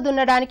అరక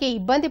దున్నడానికి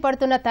ఇబ్బంది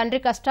పడుతున్న తండ్రి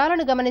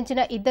కష్టాలను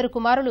గమనించిన 2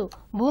 కుమారులు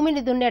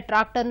భూమిని దున్నే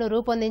ట్రాక్టర్ను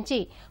రూపొందించి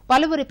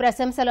పలువురి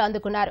ప్రశంసలు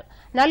అందుకున్నారు.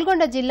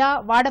 నల్గొండ జిల్లా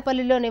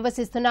వాడపల్లిలో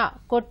నివసిస్తున్న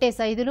కొట్టే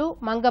సైదులు,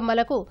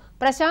 మంగమ్మలకు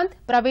ప్రశాంత్,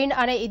 ప్రవీణ్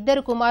అనే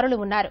 2 కుమారులు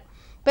ఉన్నారు.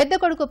 పెద్ద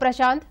కొడుకు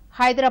ప్రశాంత్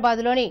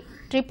హైదరాబాద్లోని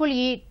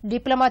EEE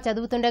డిప్లొమా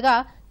చదువుతుండగా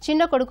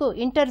చిన్న కొడుకు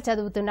ఇంటర్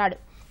చదువుతున్నాడు.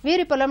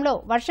 వీరి పొలంలో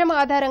వర్షం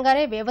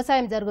ఆధారంగానే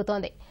వ్యవసాయం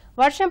జరుగుతోంది.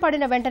 వర్షం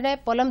పడిన వెంటనే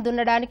పొలం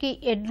దున్నడానికి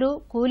ఎడ్లు,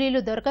 కూలీలు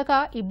దొరకక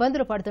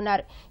ఇబ్బందులు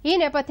పడుతున్నారు. ఈ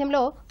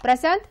నేపథ్యంలో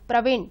ప్రశాంత్,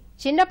 ప్రవీణ్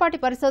చిన్నపాటి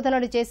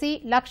పరిశోధనలు చేసి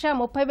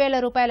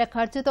 ₹1,30,000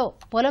 ఖర్చుతో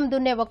పొలం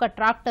దున్నే ఒక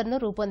ట్రాక్టర్ను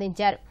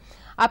రూపొందించారు.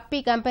 అప్పి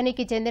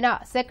కంపెనీకి చెందిన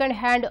సెకండ్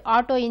హ్యాండ్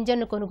ఆటో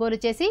ఇంజన్ను కొనుగోలు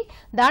చేసి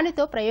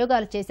దానితో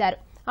ప్రయోగాలు చేశారు.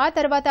 ఆ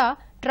తర్వాత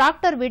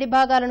ట్రాక్టర్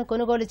విడిభాగాలను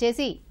కొనుగోలు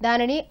చేసి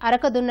దానిని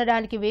అరక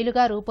దున్నడానికి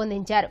వీలుగా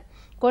రూపొందించారు.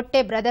 కొట్టే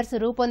బ్రదర్స్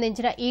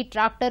రూపొందించిన ఈ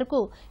ట్రాక్టర్కు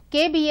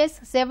KBS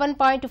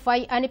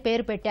 7.5 అని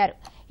పేరు పెట్టారు.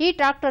 ఈ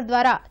ట్రాక్టర్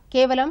ద్వారా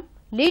కేవలం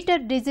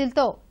లీటర్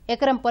డీజిల్తో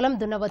ఎకరం పొలం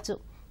దున్నవచ్చు.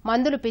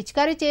 మందులు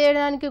పిచికారీ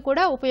చేయడానికి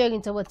కూడా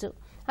ఉపయోగించవచ్చు.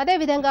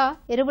 అదేవిధంగా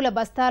ఎరువుల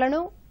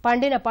బస్తాలను,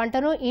 పండిన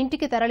పంటను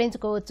ఇంటికి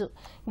తరలించుకోవచ్చు.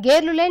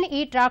 గేర్లు లేని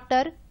ఈ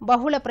ట్రాక్టర్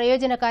బహుళ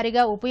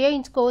ప్రయోజనకారిగా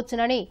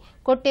ఉపయోగించుకోవచ్చునని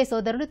కొట్టే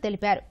సోదరులు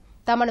తెలిపారు.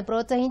 తమను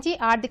ప్రోత్సహించి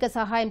ఆర్థిక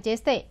సహాయం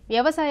చేస్తే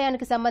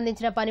వ్యవసాయానికి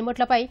సంబంధించిన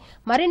పనిముట్లపై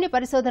మరిన్ని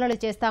పరిశోధనలు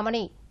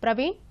చేస్తామని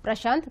ప్రవీణ్,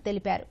 ప్రశాంత్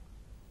తెలిపారు.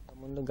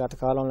 ముందు గత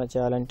కాలంలో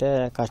చేయాలంటే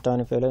కష్టం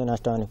అనిపించలేదు,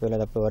 నష్టం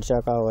అనిపించలేదు. అప్పుడు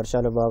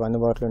వర్షాలు బాగా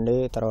అందుబాటులో ఉండి,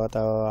 తర్వాత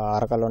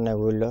అరకలు ఉన్నాయి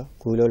ఊళ్ళో,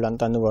 కూలీళ్ళు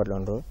అంతా అందుబాటులో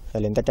ఉండరు.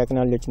 అసలు ఇంత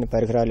టెక్నాలజీ వచ్చిన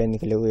పరికరాలు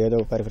ఎందుకు లేవు, ఏదో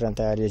పరికరం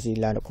తయారు చేసి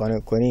ఇలాంటి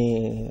కొని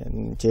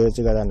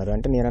చేయొచ్చు కదా అన్నారు.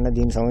 అంటే నేనన్నా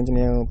దీనికి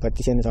సంబంధించిన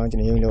పత్తి చేను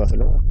సంబంధించిన ఏమి లేవు,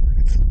 అసలు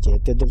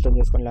చేతితో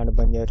చేసుకుని ఇలాంటి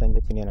పని చేయటని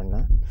చెప్పి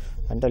నేనన్నా.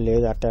 అంటే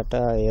లేదు, అట్ట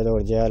ఏదో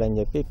ఒకటి చేయాలని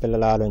చెప్పి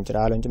పిల్లలు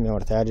ఆలోచించి మేము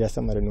ఒకటి తయారు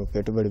చేస్తాం, మరి నువ్వు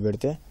పెట్టుబడి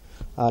పెడితే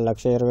ఆ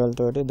 1,20,000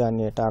 తోటి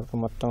దాన్ని ట్రాక్టర్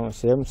మొత్తం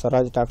సేమ్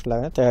స్వరాజ్ ట్రాక్టర్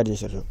లాగానే తయారు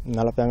చేశారు.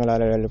 40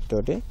 అంగుళాల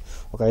తోటి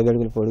ఒక 5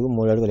 అడుగుల పొడుగు,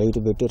 3 అడుగులు హైట్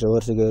పెట్టి,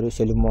 reverse gear,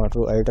 self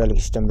motor,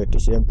 hydraulic system పెట్టి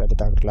సేమ్ పెద్ద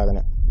ట్రాక్టర్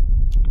లాగానే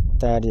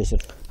తయారు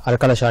చేశారు.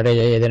 అరకాల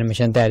షార్టేజ్ ఏదైనా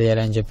మిషన్ తయారు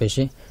చేయాలని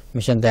చెప్పేసి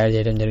మిషన్ తయారు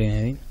చేయడం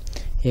జరిగినది.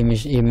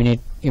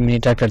 ఈ మినీ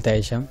ట్రాక్టర్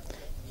తయారు చేసాం.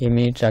 ఈ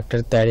మినీ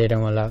ట్రాక్టర్ తయారు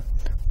చేయడం వల్ల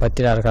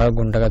పత్తి అరకాల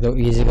గుంటగా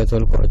ఈజీగా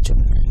తోలుకోవచ్చు,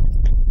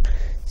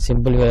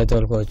 సింపుల్గా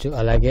తోలుకోవచ్చు.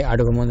 అలాగే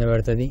అడుగు ముందు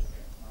పెడుతుంది,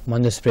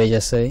 మందు స్ప్రే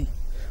చేస్తుంది,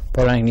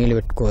 పొలానికి నీళ్ళు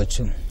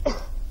పెట్టుకోవచ్చు.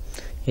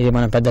 ఇది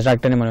మన పెద్ద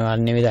ట్రాక్టర్ని మనం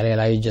అన్ని విధాలుగా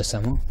ఎలా యూజ్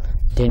చేస్తాము,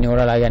 దీన్ని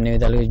కూడా అలాగే అన్ని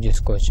విధాలుగా యూజ్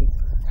చేసుకోవచ్చు.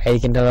 5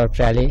 క్వింటాల వరకు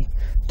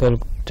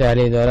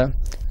ట్రాలీ ద్వారా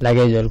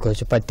లగేజ్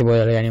తోలుకోవచ్చు. పత్తి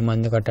బోదలు కానీ,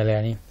 మందు కట్టాలి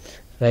కానీ,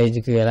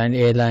 రైతుకి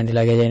ఎలాంటి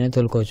లగేజ్ అయినా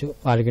తోలుకోవచ్చు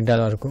 6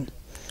 క్వింటాల వరకు.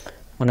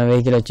 మన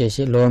వెహికల్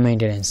వచ్చేసి లో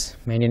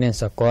మెయింటెనెన్స్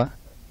తక్కువ,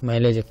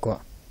 మైలేజ్ ఎక్కువ.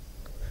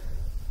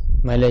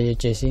 మైలేజ్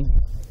వచ్చేసి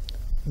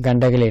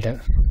గంటకి లీటర్.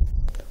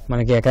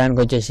 మనకి ఎకరానికి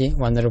వచ్చేసి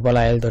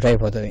 ₹100 ఆయిల్తో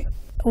అయిపోతుంది.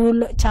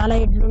 ఊళ్ళో చాలా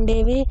ఎడ్లు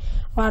ఉండేవి,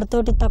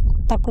 వాటితోటి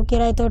తక్కువ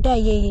కిరాయితోటి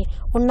అయ్యేవి.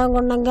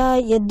 ఉండంగా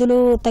ఎద్దులు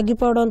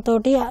తగ్గిపోవడంతో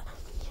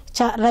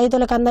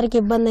రైతులకు అందరికి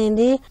ఇబ్బంది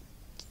అయింది.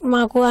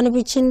 మాకు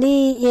అనిపించింది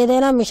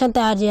ఏదైనా మిషన్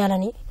తయారు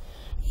చేయాలని.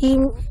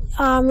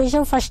 ఆ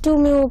మిషన్ ఫస్ట్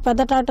మేము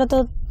పెద్ద ట్రాక్టర్తో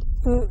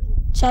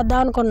చేద్దాం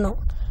అనుకున్నాం.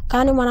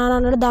 కానీ మా నాన్న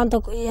అన్నాడు దాంతో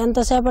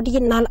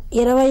ఎంతసేపటికి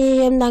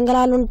 28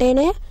 అంగుళాలు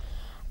ఉంటేనే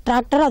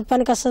ట్రాక్టర్ అది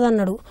పనికి వస్తుంది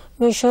అన్నాడు.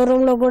 మేము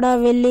షోరూంలో కూడా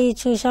వెళ్ళి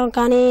చూసాం,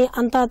 కానీ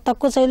అంత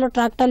తక్కువ సైజులో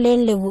ట్రాక్టర్లు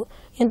ఏం లేవు.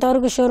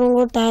 ఇంతవరకు షోరూమ్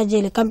కూడా తయారు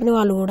చేయలేదు కంపెనీ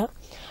వాళ్ళు కూడా.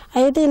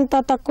 అయితే ఇంత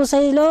తక్కువ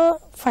సైజులో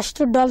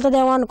ఫస్ట్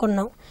డొలుతుందేమో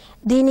అనుకున్నాం.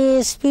 దీని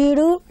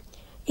స్పీడు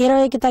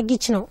 20కి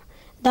తగ్గించినాం.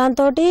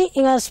 దాంతో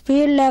ఇంకా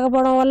స్పీడ్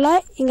లేకపోవడం వల్ల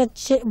ఇంకా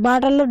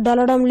బాటల్లో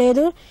డొలడం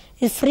లేదు,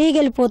 ఇది ఫ్రీగా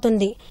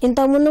వెళ్ళిపోతుంది.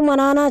 ఇంతకుముందు మా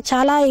నాన్న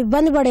చాలా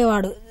ఇబ్బంది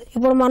పడేవాడు.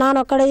 ఇప్పుడు మా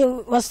నాన్న ఒక్కడే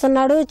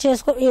వస్తున్నాడు,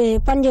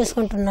 పని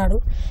చేసుకుంటున్నాడు.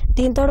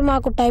 దీంతో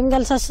మాకు టైం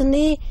కలిసి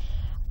వస్తుంది,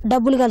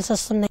 డబ్బులు కలిసి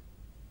వస్తున్నాయి.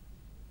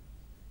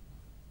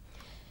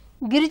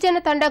 గిరిజన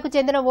తండాకు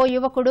చెందిన ఓ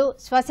యువకుడు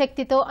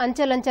స్వశక్తితో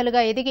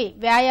అంచెలంచెలుగా ఎదిగి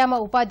వ్యాయామ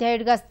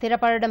ఉపాధ్యాయుడిగా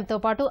స్థిరపడడంతో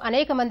పాటు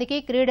అనేక మందికి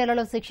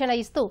క్రీడలలో శిక్షణ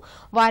ఇస్తూ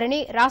వారిని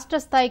రాష్ట్ర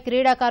స్థాయి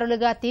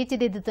క్రీడాకారులుగా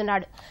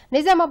తీర్చిదిద్దుతున్నాడు.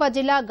 నిజామాబాద్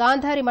జిల్లా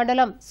గాంధారి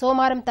మండలం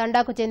సోమారం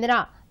తండాకు చెందిన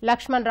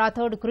లక్ష్మణ్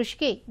రాథోడ్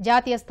కృషికి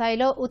జాతీయ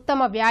స్థాయిలో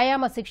ఉత్తమ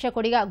వ్యాయామ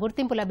శిక్షకుడిగా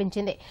గుర్తింపు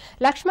లభించింది.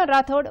 లక్ష్మణ్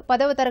రాథోడ్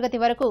 10వ తరగతి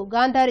వరకు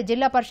గాంధారి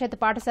జిల్లా పరిషత్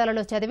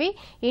పాఠశాలలో చదివి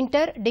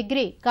ఇంటర్,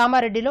 డిగ్రీ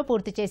కామారెడ్డిలో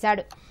పూర్తి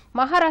చేశాడు.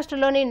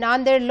 మహారాష్ట్రలోని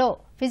నాందేడ్లో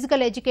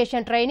ఫిజికల్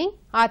ఎడ్యుకేషన్ ట్రైనింగ్,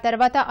 ఆ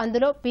తర్వాత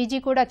అందులో పీజీ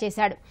కూడా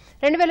చేశాడు.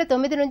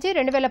 2009 నుంచి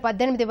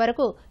 2018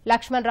 వరకు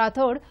లక్ష్మణ్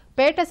రాథోడ్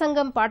పేట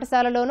సంఘం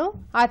పాఠశాలలోనూ,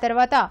 ఆ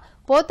తర్వాత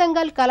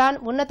పోతంగల్ కలాన్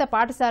ఉన్నత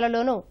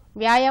పాఠశాలలోనూ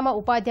వ్యాయామ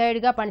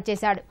ఉపాధ్యాయుడిగా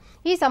పనిచేశాడు.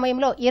 ఈ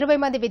సమయంలో 20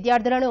 మంది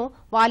విద్యార్థులను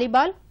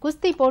వాలీబాల్,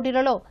 కుస్తీ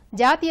పోటీలలో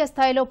జాతీయ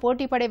స్థాయిలో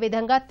పోటీ పడే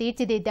విధంగా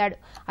తీర్చిదిద్దాడు.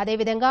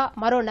 అదేవిధంగా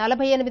మరో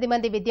 48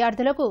 మంది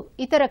విద్యార్థులకు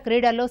ఇతర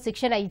క్రీడల్లో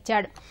శిక్షణ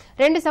ఇచ్చాడు.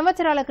 2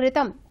 సంవత్సరాల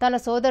క్రితం తన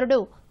సోదరుడు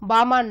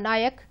బామాన్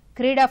నాయక్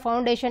క్రీడా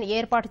ఫౌండేషన్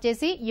ఏర్పాటు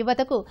చేసి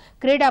యువతకు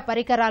క్రీడా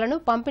పరికరాలను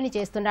పంపిణీ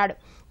చేస్తున్నాడు.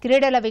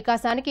 క్రీడల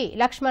వికాసానికి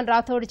లక్ష్మణ్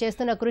రాథోడ్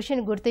చేస్తున్న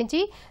కృషిని గుర్తించి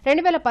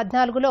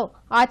 2014లో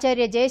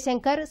ఆచార్య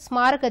జయశంకర్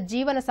స్మారక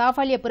జీవన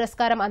సాఫల్య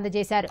పురస్కారం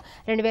అందజేశారు.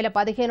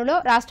 2015లో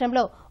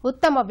రాష్ట్రంలో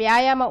ఉత్తమ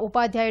వ్యాయామ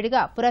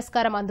ఉపాధ్యాయుడిగా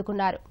పురస్కారం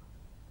అందుకున్నారు.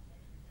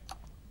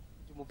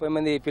 30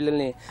 మంది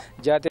పిల్లల్ని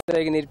జాతీయ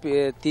స్థాయికి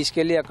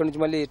తీసుకెళ్లి అక్కడి నుంచి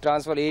మళ్ళీ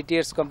ట్రాన్స్ఫర్ 8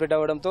 years కంప్లీట్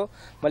అవ్వడంతో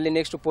మళ్ళీ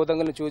నెక్స్ట్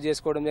పోతంగల్ని చూజ్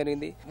చేసుకోవడం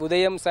జరిగింది.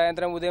 ఉదయం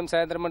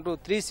సాయంత్రం అంటూ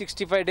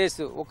 365 days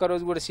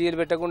ఒక్కరోజు కూడా సీఎల్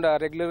పెట్టకుండా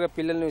రెగ్యులర్గా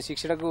పిల్లల్ని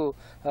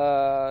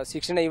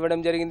శిక్షణ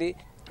ఇవ్వడం జరిగింది.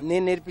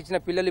 నేను నేర్పించిన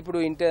పిల్లలు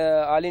ఇప్పుడు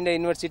ఆల్ ఇండియా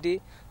యూనివర్సిటీ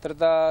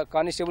తర్వాత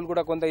కానిస్టేబుల్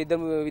కూడా కొంత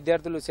 2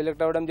 విద్యార్థులు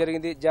సెలెక్ట్ అవ్వడం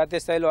జరిగింది.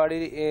 జాతీయ స్థాయిలో ఆడి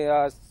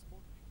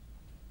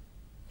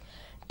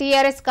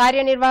టీఆర్ఎస్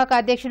కార్యనిర్వాహక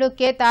అధ్యక్షుడు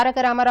కె తారక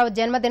రామారావు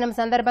జన్మదినం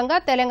సందర్భంగా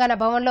తెలంగాణ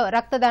భవన్లో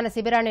రక్తదాన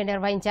శిబిరాన్ని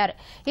నిర్వహించారు.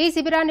 ఈ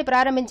శిబిరాన్ని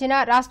ప్రారంభించిన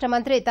రాష్ట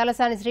మంత్రి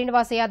తలసాని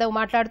శ్రీనివాస్ యాదవ్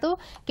మాట్లాడుతూ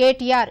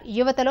కేటీఆర్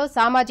యువతలో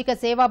సామాజిక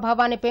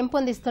సేవాభావాన్ని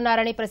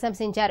పెంపొందిస్తున్నారని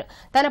ప్రశంసించారు.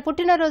 తన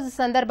పుట్టినరోజు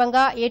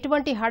సందర్భంగా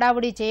ఎటువంటి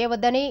హడావుడి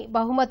చేయవద్దని,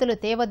 బహుమతులు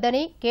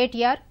తేవద్దని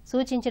కేటీఆర్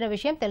సూచించిన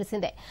విషయం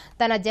తెలిసిందే.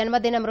 తన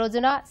జన్మదినం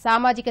రోజున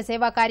సామాజిక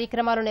సేవా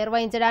కార్యక్రమాలు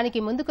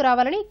నిర్వహించడానికి ముందుకు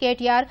రావాలని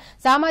కేటీఆర్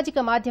సామాజిక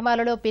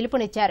మాధ్యమాలలో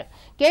పిలుపునిచ్చారు.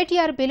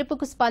 కేటీఆర్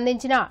పిలుపుకు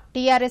స్పందించిన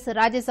టీఆర్ఎస్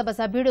రాజ్యసభ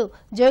సభ్యుడు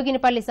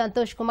జోగినిపల్లి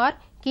సంతోష్ కుమార్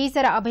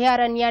కీసర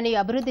అభయారణ్యాన్ని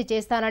అభివృద్ది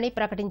చేస్తానని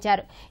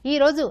ప్రకటించారు. ఈ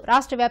రోజు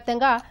రాష్ట్ర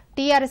వ్యాప్తంగా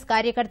టీఆర్ఎస్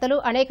కార్యకర్తలు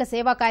అనేక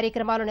సేవా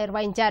కార్యక్రమాలు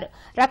నిర్వహించారు.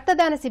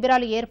 రక్తదాన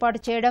శిబిరాలు ఏర్పాటు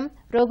చేయడం,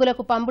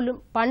 రోగులకు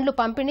పండ్లు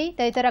పంపిణీ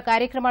తదితర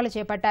కార్యక్రమాలు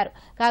చేపట్టారు.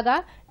 కాగా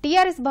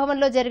టీఆర్ఎస్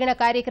భవన్లో జరిగిన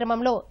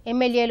కార్యక్రమంలో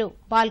ఎమ్మెల్యేలు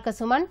బాల్క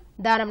సుమన్,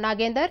 దానం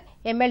నాగేందర్,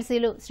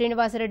 ఎమ్మెల్సీలు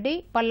శ్రీనివాసరెడ్డి,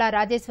 పల్లా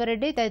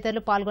రాజేశ్వరరెడ్డి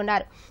తదితరులు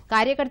పాల్గొన్నారు.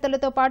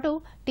 కార్యకర్తలతో పాటు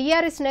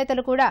టీఆర్ఎస్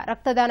నేతలు కూడా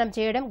రక్తదానం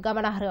చేయడం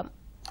గమనార్హం.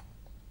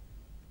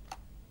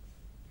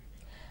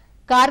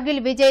 కార్గిల్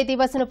విజయ్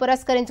దివస్ ను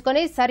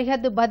పురస్కరించుకుని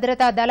సరిహద్దు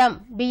భద్రతా దళం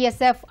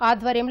బీఎస్ఎఫ్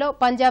ఆధ్వర్యంలో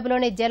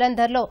పంజాబ్లోని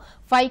జలంధర్లో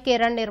 5K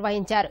రన్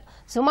నిర్వహించారు.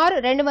 సుమారు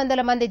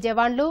 200 మంది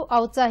జవాన్లు,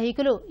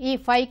 ఔత్సాహికులు ఈ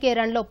 5K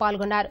రన్లో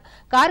పాల్గొన్నారు.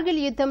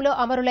 కార్గిల్ యుద్దంలో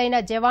అమరులైన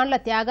జవాన్ల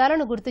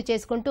త్యాగాలను గుర్తు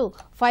చేసుకుంటూ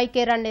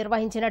 5K రన్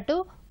నిర్వహించినట్టు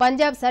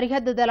పంజాబ్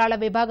సరిహద్దు దళాల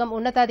విభాగం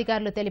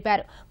ఉన్నతాధికారులు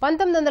తెలిపారు.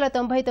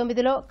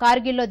 1999లో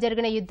కార్గిల్లో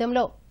జరిగిన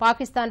యుద్దంలో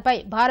పాకిస్తాన్పై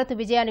భారత్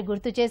విజయాన్ని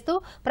గుర్తు చేస్తూ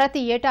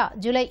ప్రతి ఏటా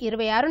జూలై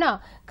 26న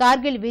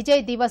కార్గిల్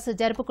విజయ్ దివస్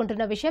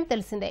జరుపుకుంటున్న విషయం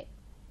తెలిసిందే.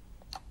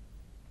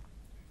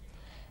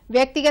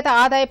 వ్యక్తిగత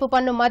ఆదాయపు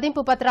పన్ను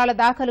మదింపు పత్రాల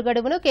దాఖలు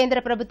గడువును కేంద్ర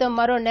ప్రభుత్వం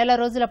మరో నెల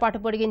రోజుల పాటు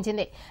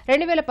పొడిగించింది.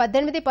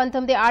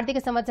 2018-19 ఆర్థిక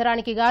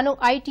సంవత్సరానికి గాను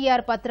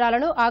ఐటీఆర్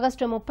పత్రాలను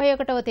ఆగస్టు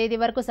 31వ తేదీ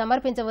వరకు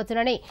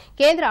సమర్పించవచ్చునని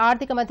కేంద్ర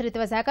ఆర్థిక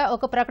మంత్రిత్వ శాఖ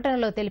ఒక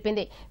ప్రకటనలో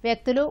తెలిపింది.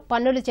 వ్యక్తులు,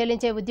 పన్నులు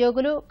చెల్లించే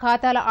ఉద్యోగులు,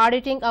 ఖాతాల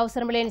ఆడిటింగ్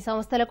అవసరం లేని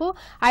సంస్థలకు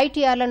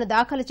ఐటీఆర్లను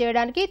దాఖలు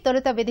చేయడానికి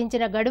తొలుత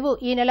విధించిన గడువు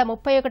ఈ నెల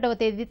 31వ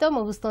తేదీతో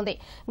ముగుస్తుంది.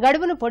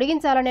 గడువును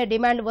పొడిగించాలనే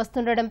డిమాండ్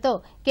వస్తుండటంతో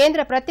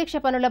కేంద్ర ప్రత్యక్ష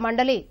పన్నుల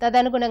మండలి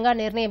తదనుగుణంగా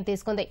నిర్ణయం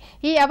తీసుకుంది.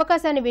 ఈ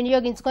అవకాశాన్ని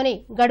వినియోగించుకుని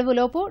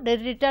గడువులోపు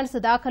రిటర్న్స్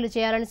దాఖలు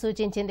చేయాలని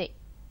సూచించింది.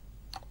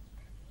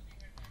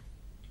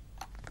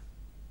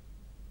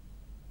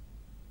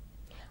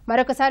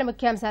 మరొకసారి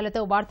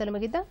ముఖ్యాంశాలతో వార్తలు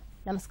ముగిద్దాం.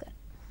 నమస్కారం.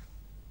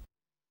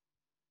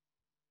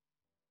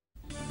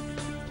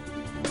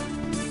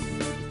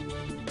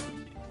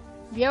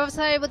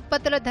 వ్యవసాయ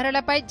ఉత్పత్తుల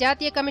ధరలపై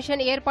జాతీయ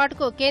కమిషన్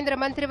ఏర్పాటుకు కేంద్ర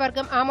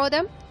మంత్రివర్గం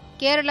ఆమోదం.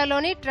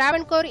 కేరళలోని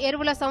ట్రావెన్కోర్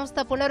ఎరువుల సంస్థ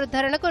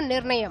పునరుద్ధరణకు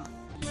నిర్ణయం.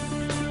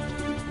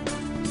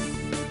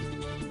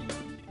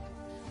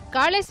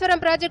 కాళేశ్వరం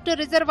ప్రాజెక్టు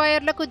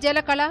రిజర్వాయర్లకు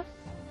జలకళ,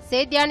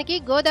 సేద్యానికి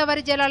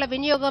గోదావరి జలాల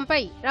వినియోగంపై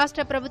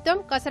రాష్ట్ర ప్రభుత్వం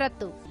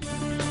కసరత్తు.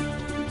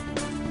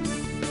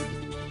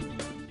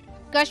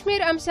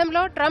 కశ్మీర్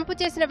అంశంలో ట్రంప్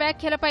చేసిన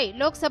వ్యాఖ్యలపై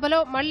లోక్సభలో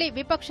మళ్లీ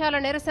విపక్షాల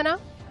నిరసన.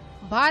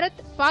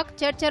 భారత్, పాక్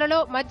చర్చలలో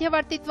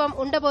మధ్యవర్తిత్వం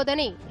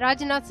ఉండబోదని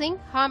రాజ్నాథ్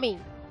సింగ్ హామీ.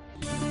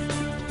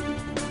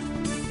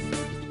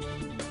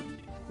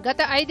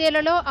 గత 5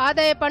 ఏళ్లలో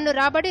ఆదాయ పన్ను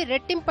రాబడి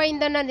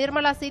రెట్టింపైందన్న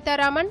నిర్మలా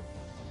సీతారామన్.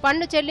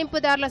 పన్ను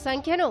చెల్లింపుదారుల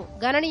సంఖ్యను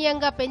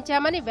గణనీయంగా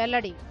పెంచామని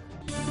వెల్లడి.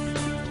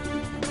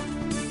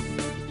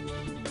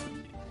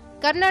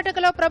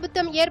 కర్ణాటకలో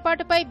ప్రభుత్వం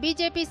ఏర్పాటుపై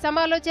బీజేపీ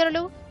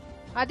సమాలోచనలు.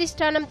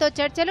 అధిష్టానంతో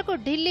చర్చలకు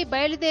ఢిల్లీ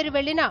బయలుదేరి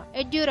వెళ్లిన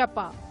యడ్యూరప్ప.